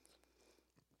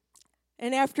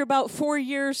 And after about 4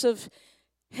 years of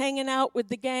hanging out with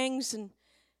the gangs and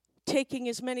taking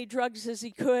as many drugs as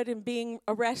he could and being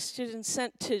arrested and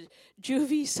sent to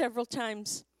juvie several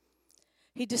times,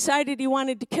 he decided he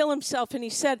wanted to kill himself, and he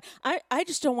said, I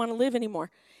just don't want to live anymore.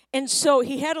 And so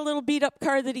he had a little beat-up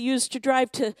car that he used to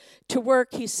drive to work.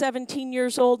 He's 17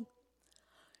 years old,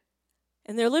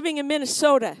 and they're living in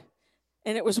Minnesota,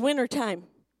 and it was wintertime.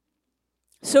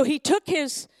 So he took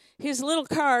his little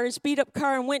car, his beat-up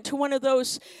car, and went to one of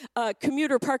those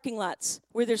commuter parking lots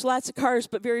where there's lots of cars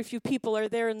but very few people are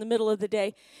there in the middle of the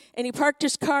day. And he parked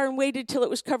his car and waited till it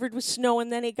was covered with snow,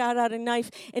 and then he got out a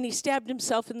knife and he stabbed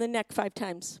himself in the neck 5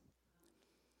 times.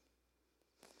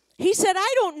 He said,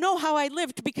 I don't know how I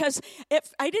lived because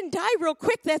if I didn't die real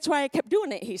quick, that's why I kept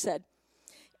doing it, he said.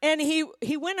 And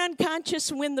he went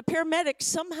unconscious, and when the paramedics,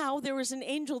 somehow there was an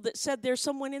angel that said there's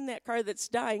someone in that car that's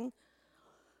dying.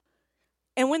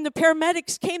 And when the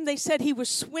paramedics came, they said he was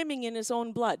swimming in his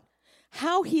own blood.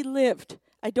 How he lived,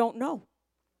 I don't know.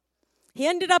 He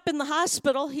ended up in the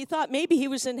hospital. He thought maybe he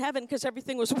was in heaven because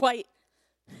everything was white.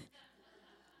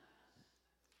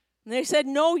 And they said,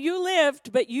 no, you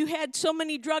lived, but you had so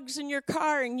many drugs in your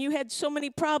car and you had so many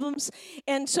problems.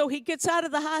 And so he gets out of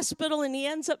the hospital and he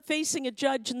ends up facing a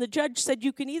judge. And the judge said,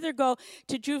 you can either go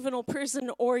to juvenile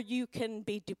prison or you can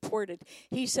be deported.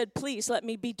 He said, please let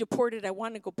me be deported. I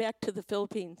want to go back to the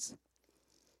Philippines.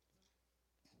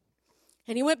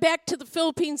 And he went back to the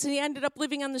Philippines, and he ended up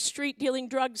living on the street dealing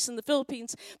drugs in the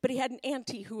Philippines. But he had an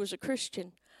auntie who was a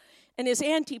Christian. And his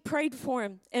auntie prayed for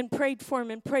him and prayed for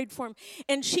him and prayed for him.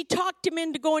 And she talked him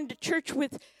into going to church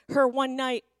with her one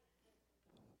night.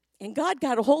 And God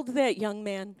got a hold of that young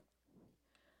man.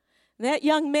 That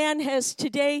young man has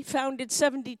today founded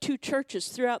 72 churches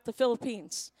throughout the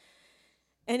Philippines.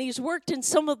 And he's worked in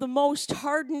some of the most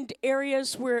hardened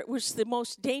areas where it was the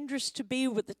most dangerous to be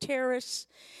with the terrorists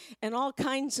and all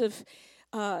kinds of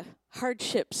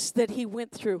hardships that he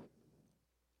went through.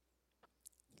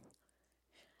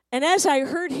 And as I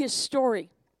heard his story,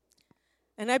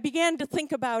 and I began to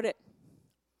think about it,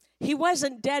 he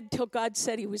wasn't dead till God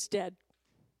said he was dead.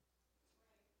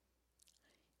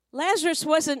 Lazarus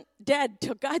wasn't dead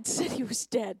till God said he was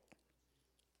dead.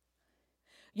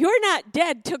 You're not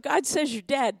dead till God says you're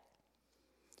dead.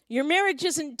 Your marriage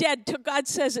isn't dead till God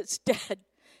says it's dead.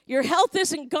 Your health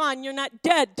isn't gone. You're not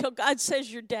dead till God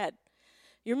says you're dead.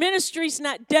 Your ministry's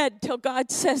not dead till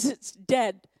God says it's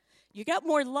dead. You got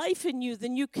more life in you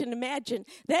than you can imagine.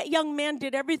 That young man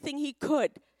did everything he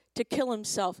could to kill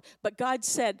himself, but God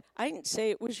said, I didn't say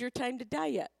it was your time to die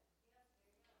yet.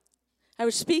 I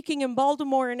was speaking in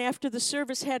Baltimore, and after the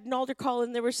service had an altar call,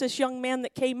 and there was this young man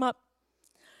that came up.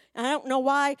 And I don't know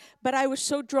why, but I was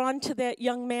so drawn to that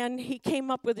young man. He came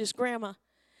up with his grandma.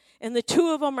 And the two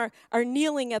of them are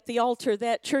kneeling at the altar.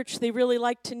 That church, they really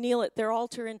like to kneel at their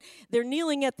altar. And they're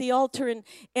kneeling at the altar.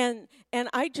 And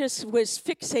I just was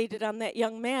fixated on that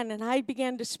young man. And I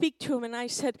began to speak to him. And I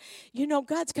said, you know,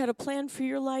 God's got a plan for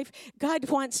your life. God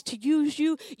wants to use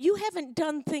you. You haven't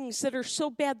done things that are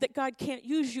so bad that God can't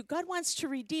use you. God wants to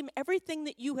redeem everything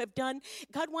that you have done.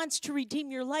 God wants to redeem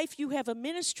your life. You have a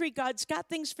ministry. God's got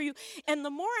things for you. And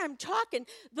the more I'm talking,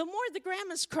 the more the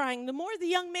grandma's crying, the more the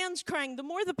young man's crying, the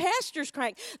more the pastor's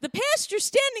crying. The pastor's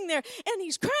standing there, and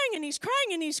he's crying, and he's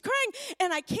crying, and he's crying,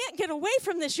 and I can't get away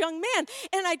from this young man.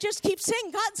 And I just keep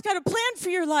saying, God's got a plan for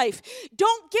your life.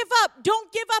 Don't give up. Don't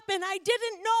give up. And I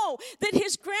didn't know that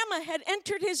his grandma had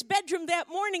entered his bedroom that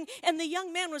morning, and the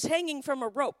young man was hanging from a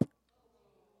rope.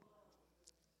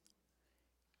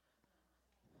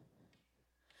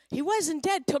 He wasn't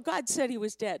dead till God said he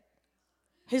was dead.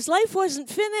 His life wasn't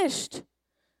finished.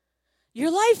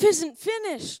 Your life isn't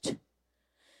finished.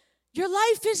 Your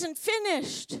life isn't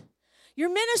finished. Your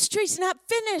ministry's not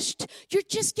finished. You're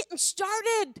just getting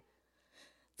started.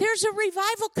 There's a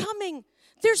revival coming.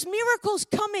 There's miracles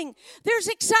coming. There's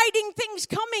exciting things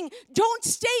coming. Don't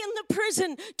stay in the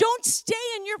prison. Don't stay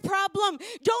in your problem.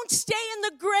 Don't stay in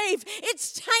the grave.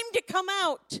 It's time to come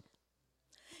out.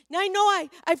 Now, I know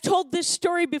I've told this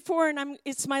story before, and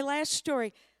it's my last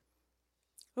story.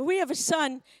 We have a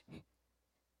son,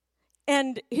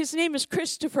 and his name is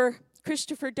Christopher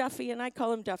Duffy, and I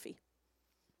call him Duffy.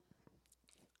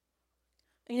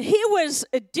 And he was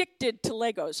addicted to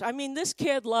Legos. I mean, this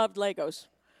kid loved Legos.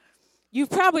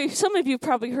 Some of you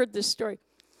probably heard this story.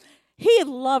 He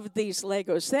loved these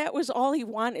Legos. That was all he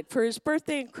wanted. For his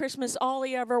birthday and Christmas, all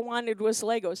he ever wanted was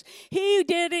Legos. He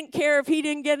didn't care if he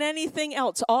didn't get anything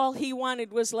else. All he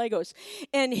wanted was Legos.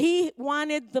 And he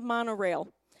wanted the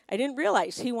monorail. I didn't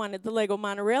realize he wanted the Lego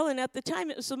monorail, and at the time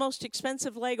it was the most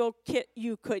expensive Lego kit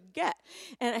you could get.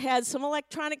 And it had some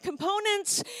electronic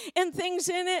components and things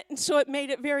in it, and so it made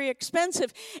it very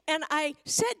expensive. And I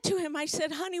said to him, I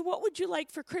said, honey, what would you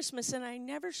like for Christmas? And I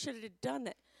never should have done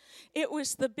it. It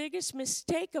was the biggest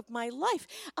mistake of my life.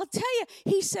 I'll tell you,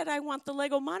 he said, I want the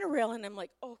Lego monorail, and I'm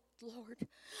like, oh, Lord,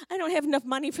 I don't have enough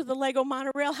money for the Lego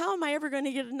monorail. How am I ever going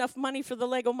to get enough money for the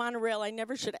Lego monorail? I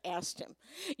never should have asked him.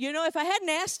 You know, if I hadn't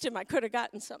asked him, I could have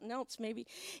gotten something else maybe.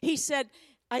 I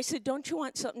said, don't you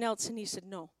want something else? And he said,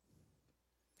 no.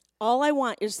 All I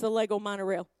want is the Lego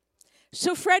monorail.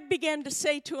 So Fred began to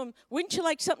say to him, wouldn't you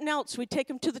like something else? We'd take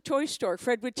him to the toy store.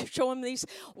 Fred would show him these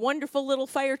wonderful little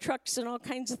fire trucks and all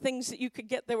kinds of things that you could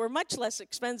get that were much less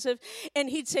expensive. And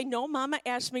he'd say, no, Mama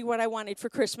asked me what I wanted for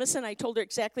Christmas, and I told her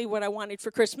exactly what I wanted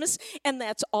for Christmas, and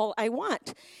that's all I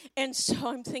want. And so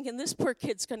I'm thinking, this poor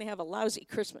kid's going to have a lousy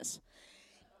Christmas.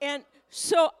 And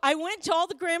so I went to all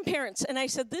the grandparents, and I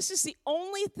said, this is the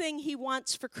only thing he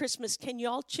wants for Christmas. Can you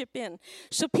all chip in?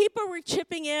 So people were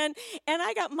chipping in, and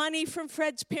I got money from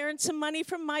Fred's parents and money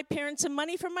from my parents and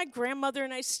money from my grandmother,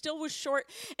 and I still was short.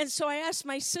 And so I asked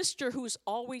my sister, who's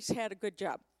always had a good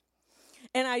job.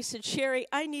 And I said, Sherry,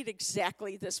 I need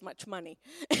exactly this much money.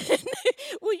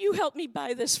 Will you help me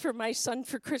buy this for my son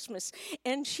for Christmas?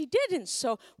 And she did. And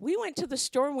so we went to the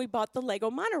store and we bought the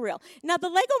Lego monorail. Now, the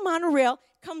Lego monorail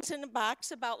comes in a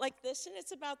box about like this, and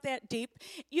it's about that deep,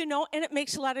 you know, and it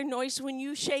makes a lot of noise when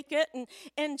you shake it.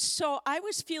 And so I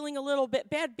was feeling a little bit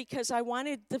bad because I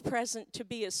wanted the present to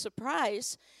be a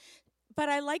surprise. But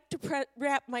I like to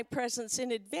wrap my presents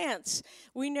in advance.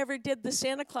 We never did the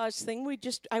Santa Claus thing.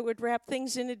 I would wrap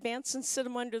things in advance and sit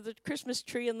them under the Christmas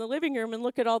tree in the living room and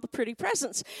look at all the pretty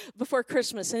presents before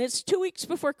Christmas. And it's 2 weeks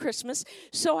before Christmas.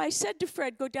 So I said to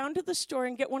Fred, go down to the store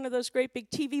and get one of those great big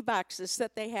TV boxes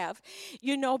that they have.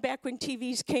 You know, back when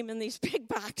TVs came in these big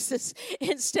boxes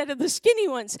instead of the skinny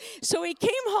ones. So he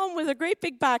came home with a great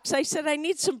big box. I said, I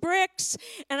need some bricks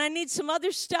and I need some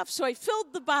other stuff. So I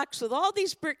filled the box with all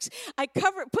these bricks. I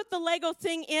put the Lego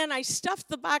thing in. I stuffed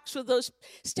the box with those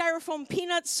styrofoam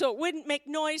peanuts so it wouldn't make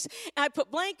noise. And I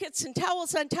put blankets and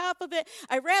towels on top of it.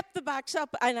 I wrapped the box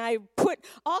up, and I put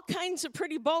all kinds of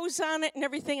pretty bows on it and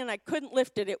everything, and I couldn't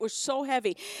lift it. It was so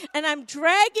heavy. And I'm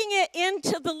dragging it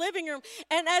into the living room.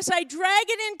 And as I drag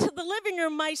it into the living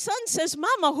room, my son says,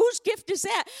 Mama, whose gift is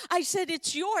that? I said,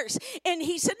 it's yours. And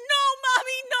he said, no,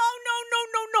 Mommy, no.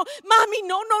 Mommy,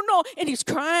 no. And he's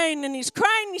crying and he's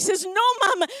crying. He says, no,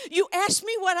 Mama, you asked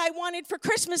me what I wanted for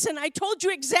Christmas, and I told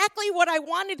you exactly what I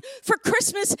wanted for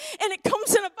Christmas, and it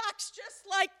comes in a box just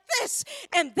like this,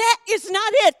 and that is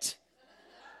not it.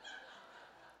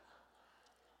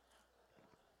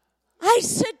 I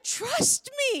said, trust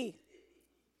me.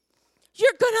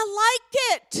 You're going to like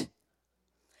it.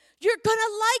 You're going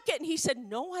to like it. And he said,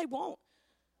 no, I won't.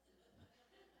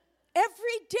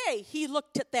 Every day he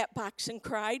looked at that box and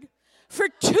cried. For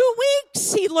 2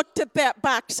 weeks he looked at that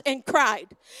box and cried.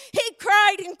 He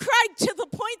cried and cried to the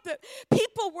point that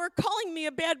people were calling me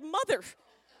a bad mother.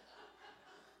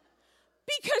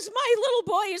 Because my little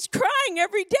boy is crying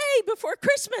every day before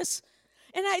Christmas.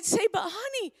 And I'd say, but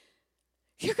honey,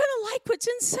 you're going to like what's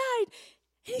inside.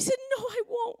 And he said, no, I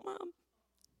won't, Mom.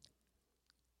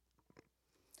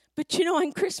 But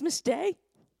on Christmas Day,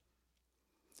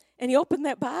 and he opened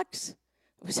that box,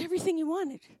 it was everything he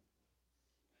wanted.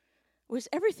 It was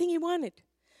everything he wanted.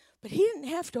 But he didn't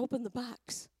have to open the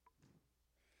box.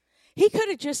 He could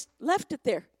have just left it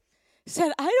there.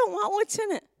 Said, I don't want what's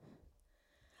in it.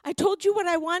 I told you what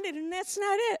I wanted, and that's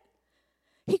not it.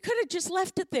 He could have just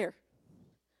left it there.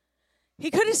 He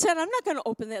could have said, I'm not going to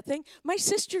open that thing. My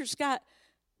sister's got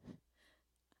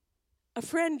a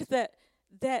friend that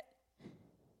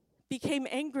became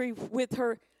angry with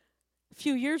her a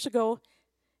few years ago,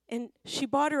 and she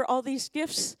bought her all these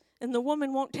gifts, and the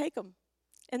woman won't take them.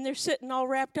 And they're sitting all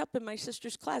wrapped up in my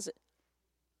sister's closet.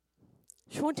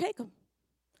 She won't take them.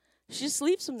 She just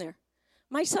leaves them there.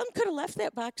 My son could have left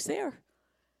that box there.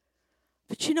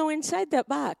 But inside that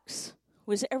box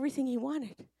was everything he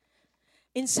wanted.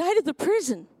 Inside of the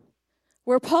prison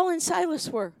where Paul and Silas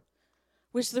were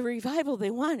was the revival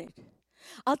they wanted.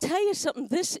 I'll tell you something.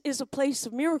 This is a place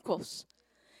of miracles.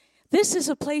 This is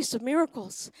a place of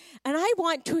miracles. And I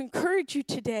want to encourage you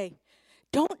today.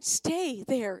 Don't stay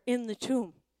there in the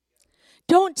tomb.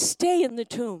 Don't stay in the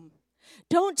tomb.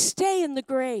 Don't stay in the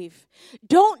grave.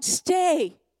 Don't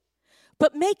stay.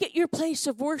 But make it your place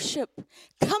of worship.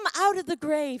 Come out of the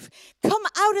grave. Come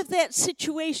out of that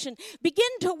situation. Begin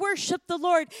to worship the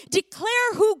Lord.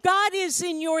 Declare who God is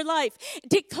in your life.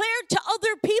 Declare to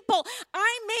other people,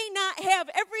 I may not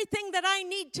have everything that I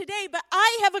need today, but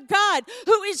I have a God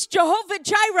who is Jehovah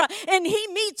Jireh, and he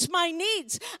meets my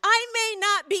needs. I may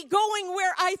not be going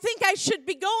where I think I should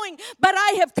be going, but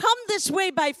I have come this way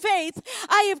by faith.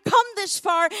 I have come this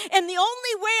far, and the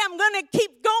only way I'm going to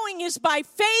keep going is by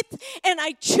faith. And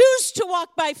I choose to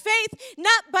walk by faith,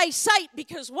 not by sight,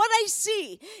 because what I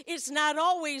see is not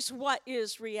always what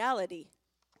is reality.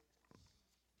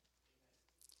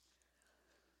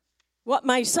 What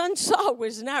my son saw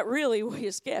was not really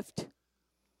his gift.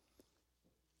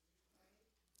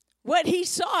 What he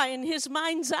saw in his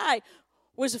mind's eye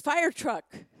was a fire truck.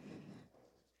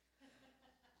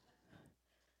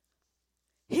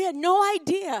 He had no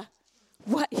idea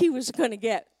what he was going to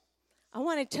get. I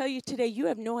want to tell you today, you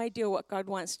have no idea what God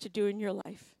wants to do in your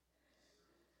life.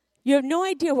 You have no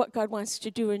idea what God wants to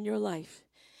do in your life.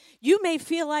 You may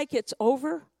feel like it's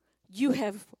over. You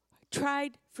have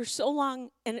tried for so long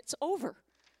and it's over.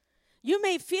 You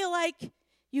may feel like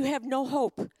you have no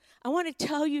hope. I want to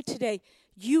tell you today,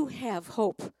 you have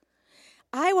hope.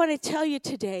 I want to tell you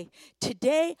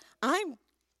today I'm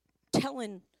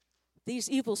telling these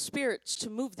evil spirits to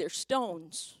move their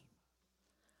stones.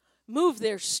 Move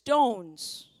their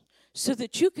stones so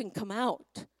that you can come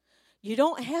out. You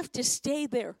don't have to stay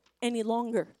there any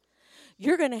longer.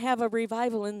 You're going to have a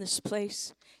revival in this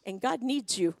place, and God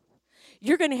needs you.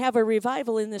 You're going to have a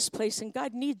revival in this place, and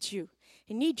God needs you.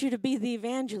 He needs you to be the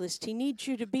evangelist. He needs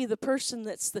you to be the person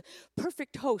that's the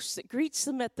perfect host that greets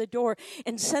them at the door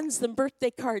and sends them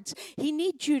birthday cards. He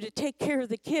needs you to take care of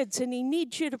the kids, and he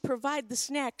needs you to provide the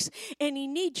snacks, and he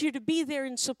needs you to be there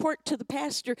in support to the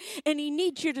pastor, and he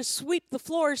needs you to sweep the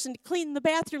floors and clean the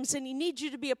bathrooms, and he needs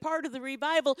you to be a part of the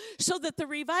revival so that the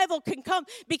revival can come,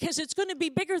 because it's going to be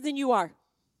bigger than you are.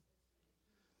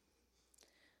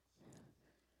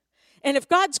 And if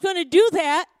God's going to do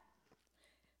that,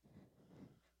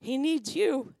 he needs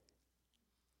you.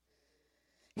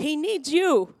 He needs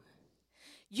you.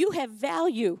 You have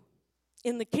value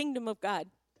in the kingdom of God.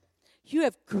 You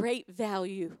have great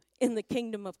value in the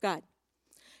kingdom of God.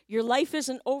 Your life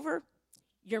isn't over.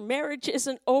 Your marriage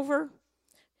isn't over.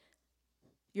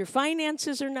 Your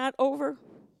finances are not over.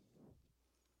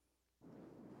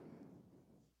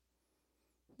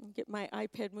 Get my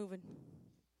iPad moving.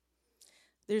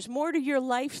 There's more to your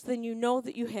life than you know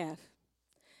that you have.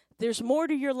 There's more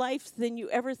to your life than you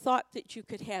ever thought that you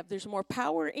could have. There's more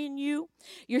power in you.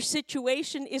 Your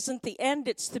situation isn't the end,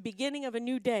 it's the beginning of a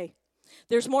new day.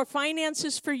 There's more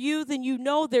finances for you than you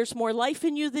know. There's more life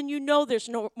in you than you know. There's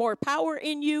more power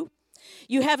in you.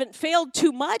 You haven't failed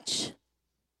too much.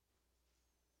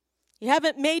 You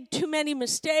haven't made too many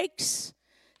mistakes.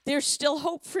 There's still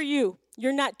hope for you.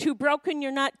 You're not too broken.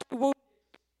 You're not too wounded.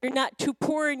 You're not too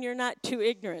poor, and you're not too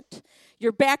ignorant.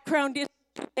 Your background isn't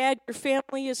too bad. Your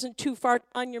family isn't too far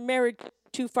gone. Your marriage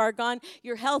isn't too far gone.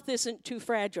 Your health isn't too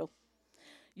fragile.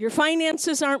 Your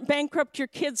finances aren't bankrupt. Your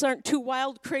kids aren't too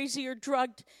wild, crazy, or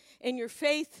drugged. And your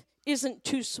faith isn't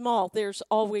too small. There's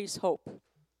always hope.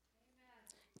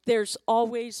 There's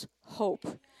always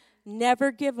hope.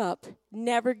 Never give up.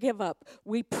 Never give up.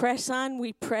 We press on,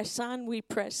 we press on, we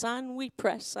press on, we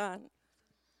press on.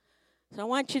 So I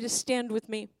want you to stand with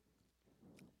me.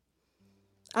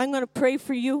 I'm going to pray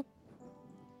for you.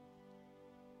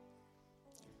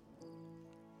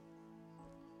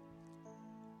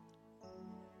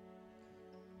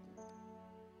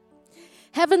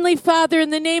 Heavenly Father, in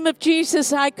the name of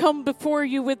Jesus, I come before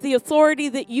you with the authority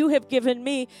that you have given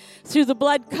me through the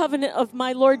blood covenant of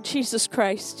my Lord Jesus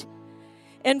Christ.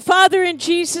 And Father, in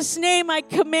Jesus' name, I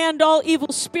command all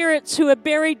evil spirits who have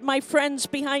buried my friends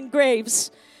behind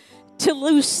graves to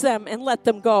loose them and let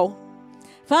them go.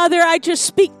 Father, I just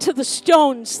speak to the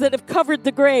stones that have covered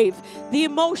the grave, the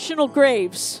emotional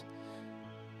graves,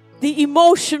 the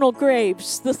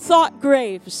thought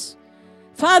graves.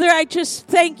 Father, I just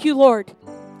thank you, Lord.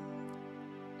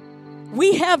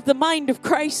 We have the mind of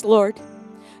Christ, Lord.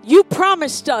 You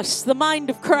promised us the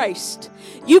mind of Christ.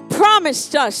 You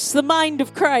promised us the mind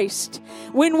of Christ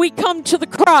when we come to the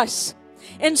cross.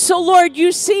 And so, Lord,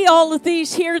 you see all of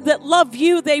these here that love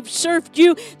you, they've served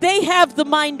you. They have the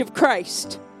mind of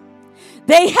Christ.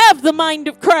 They have the mind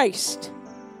of Christ.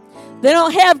 They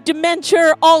don't have dementia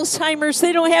or Alzheimer's.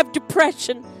 They don't have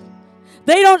depression.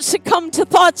 They don't succumb to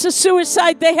thoughts of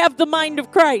suicide. They have the mind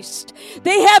of Christ.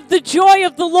 They have the joy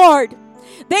of the Lord.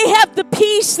 They have the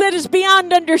peace that is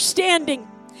beyond understanding.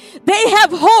 They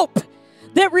have hope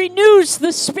that renews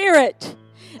the spirit.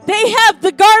 They have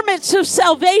the garments of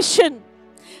salvation.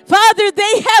 Father,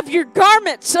 they have your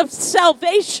garments of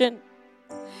salvation.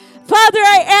 Father,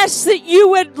 I ask that you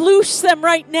would loose them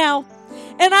right now.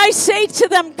 And I say to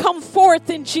them, come forth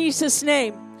in Jesus'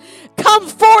 name. Come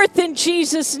forth in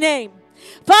Jesus' name.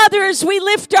 Father, as we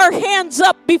lift our hands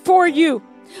up before you,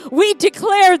 we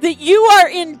declare that you are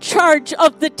in charge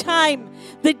of the time,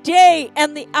 the day,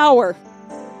 and the hour.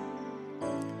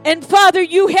 And Father,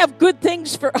 you have good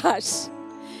things for us.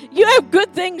 You have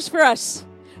good things for us.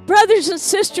 Brothers and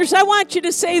sisters, I want you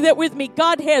to say that with me.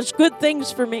 God has good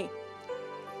things for me.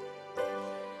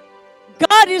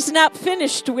 God is not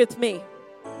finished with me.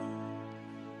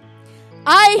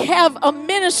 I have a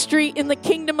ministry in the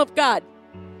kingdom of God.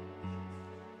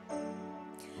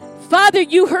 Father,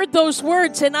 you heard those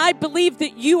words, and I believe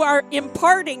that you are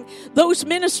imparting those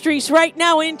ministries right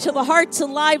now into the hearts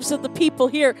and lives of the people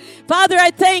here. Father,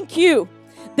 I thank you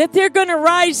that they're going to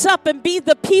rise up and be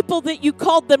the people that you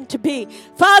called them to be.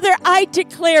 Father, I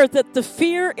declare that the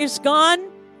fear is gone,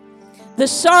 the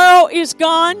sorrow is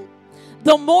gone,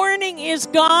 the mourning is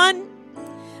gone,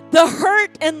 the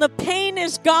hurt and the pain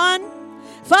is gone.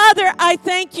 Father, I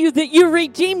thank you that you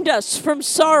redeemed us from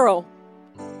sorrow.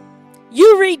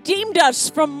 You redeemed us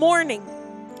from mourning.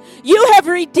 You have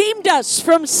redeemed us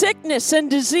from sickness and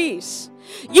disease.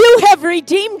 You have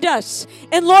redeemed us.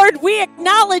 And Lord, we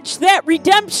acknowledge that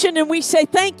redemption and we say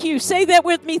thank you. Say that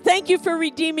with me. Thank you for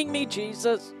redeeming me,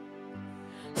 Jesus.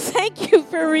 Thank you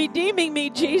for redeeming me,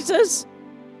 Jesus.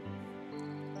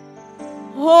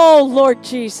 Oh, Lord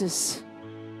Jesus.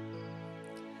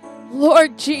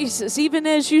 Lord Jesus, even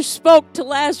as you spoke to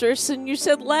Lazarus and you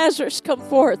said, Lazarus, come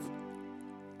forth.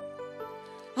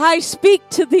 I speak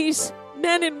to these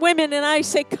men and women and I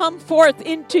say, come forth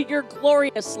into your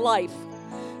glorious life.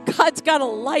 God's got a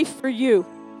life for you.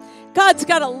 God's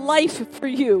got a life for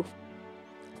you.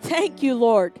 Thank you,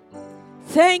 Lord.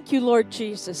 Thank you, Lord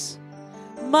Jesus.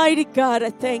 Mighty God, I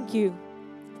thank you.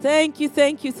 Thank you,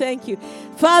 thank you, thank you.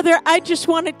 Father, I just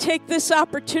want to take this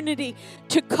opportunity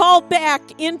to call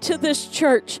back into this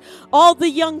church all the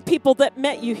young people that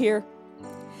met you here.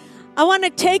 I want to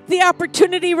take the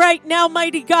opportunity right now,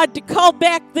 mighty God, to call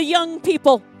back the young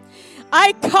people.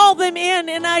 I call them in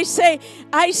and I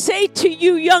say to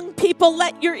you young people,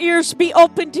 let your ears be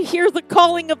open to hear the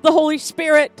calling of the Holy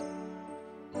Spirit.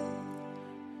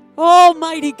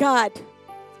 Almighty God.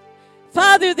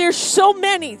 Father, there's so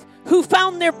many who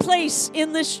found their place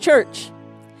in this church.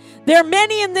 There are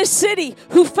many in this city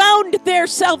who found their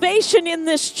salvation in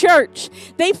this church.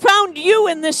 They found you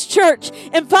in this church.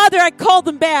 And Father, I call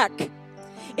them back.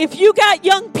 If you got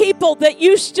young people that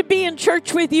used to be in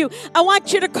church with you, I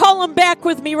want you to call them back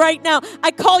with me right now.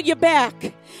 I call you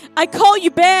back. I call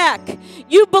you back.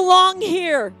 You belong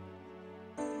here.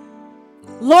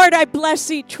 Lord, I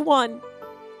bless each one.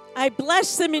 I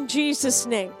bless them in Jesus'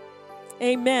 name.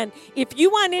 Amen. If you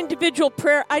want individual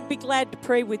prayer, I'd be glad to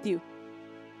pray with you.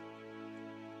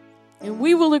 And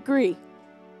we will agree.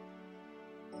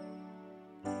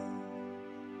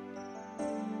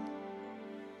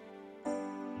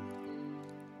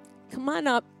 Come on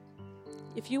up.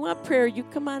 If you want prayer, you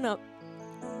come on up.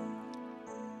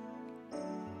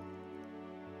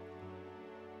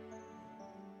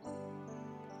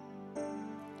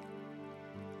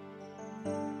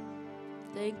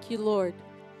 Thank you, Lord.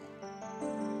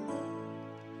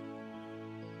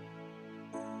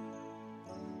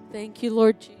 Thank you,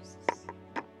 Lord Jesus.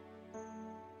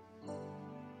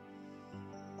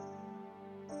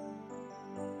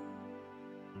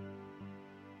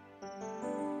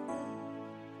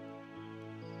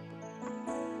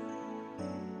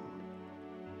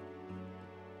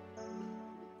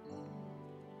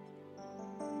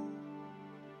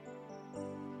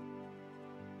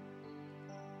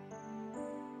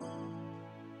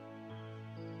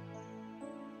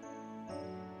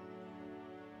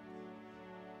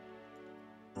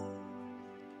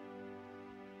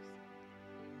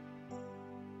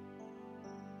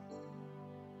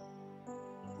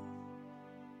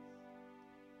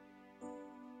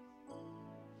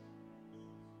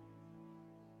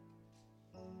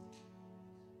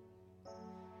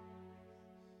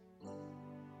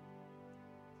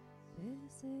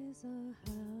 This is a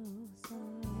house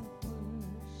of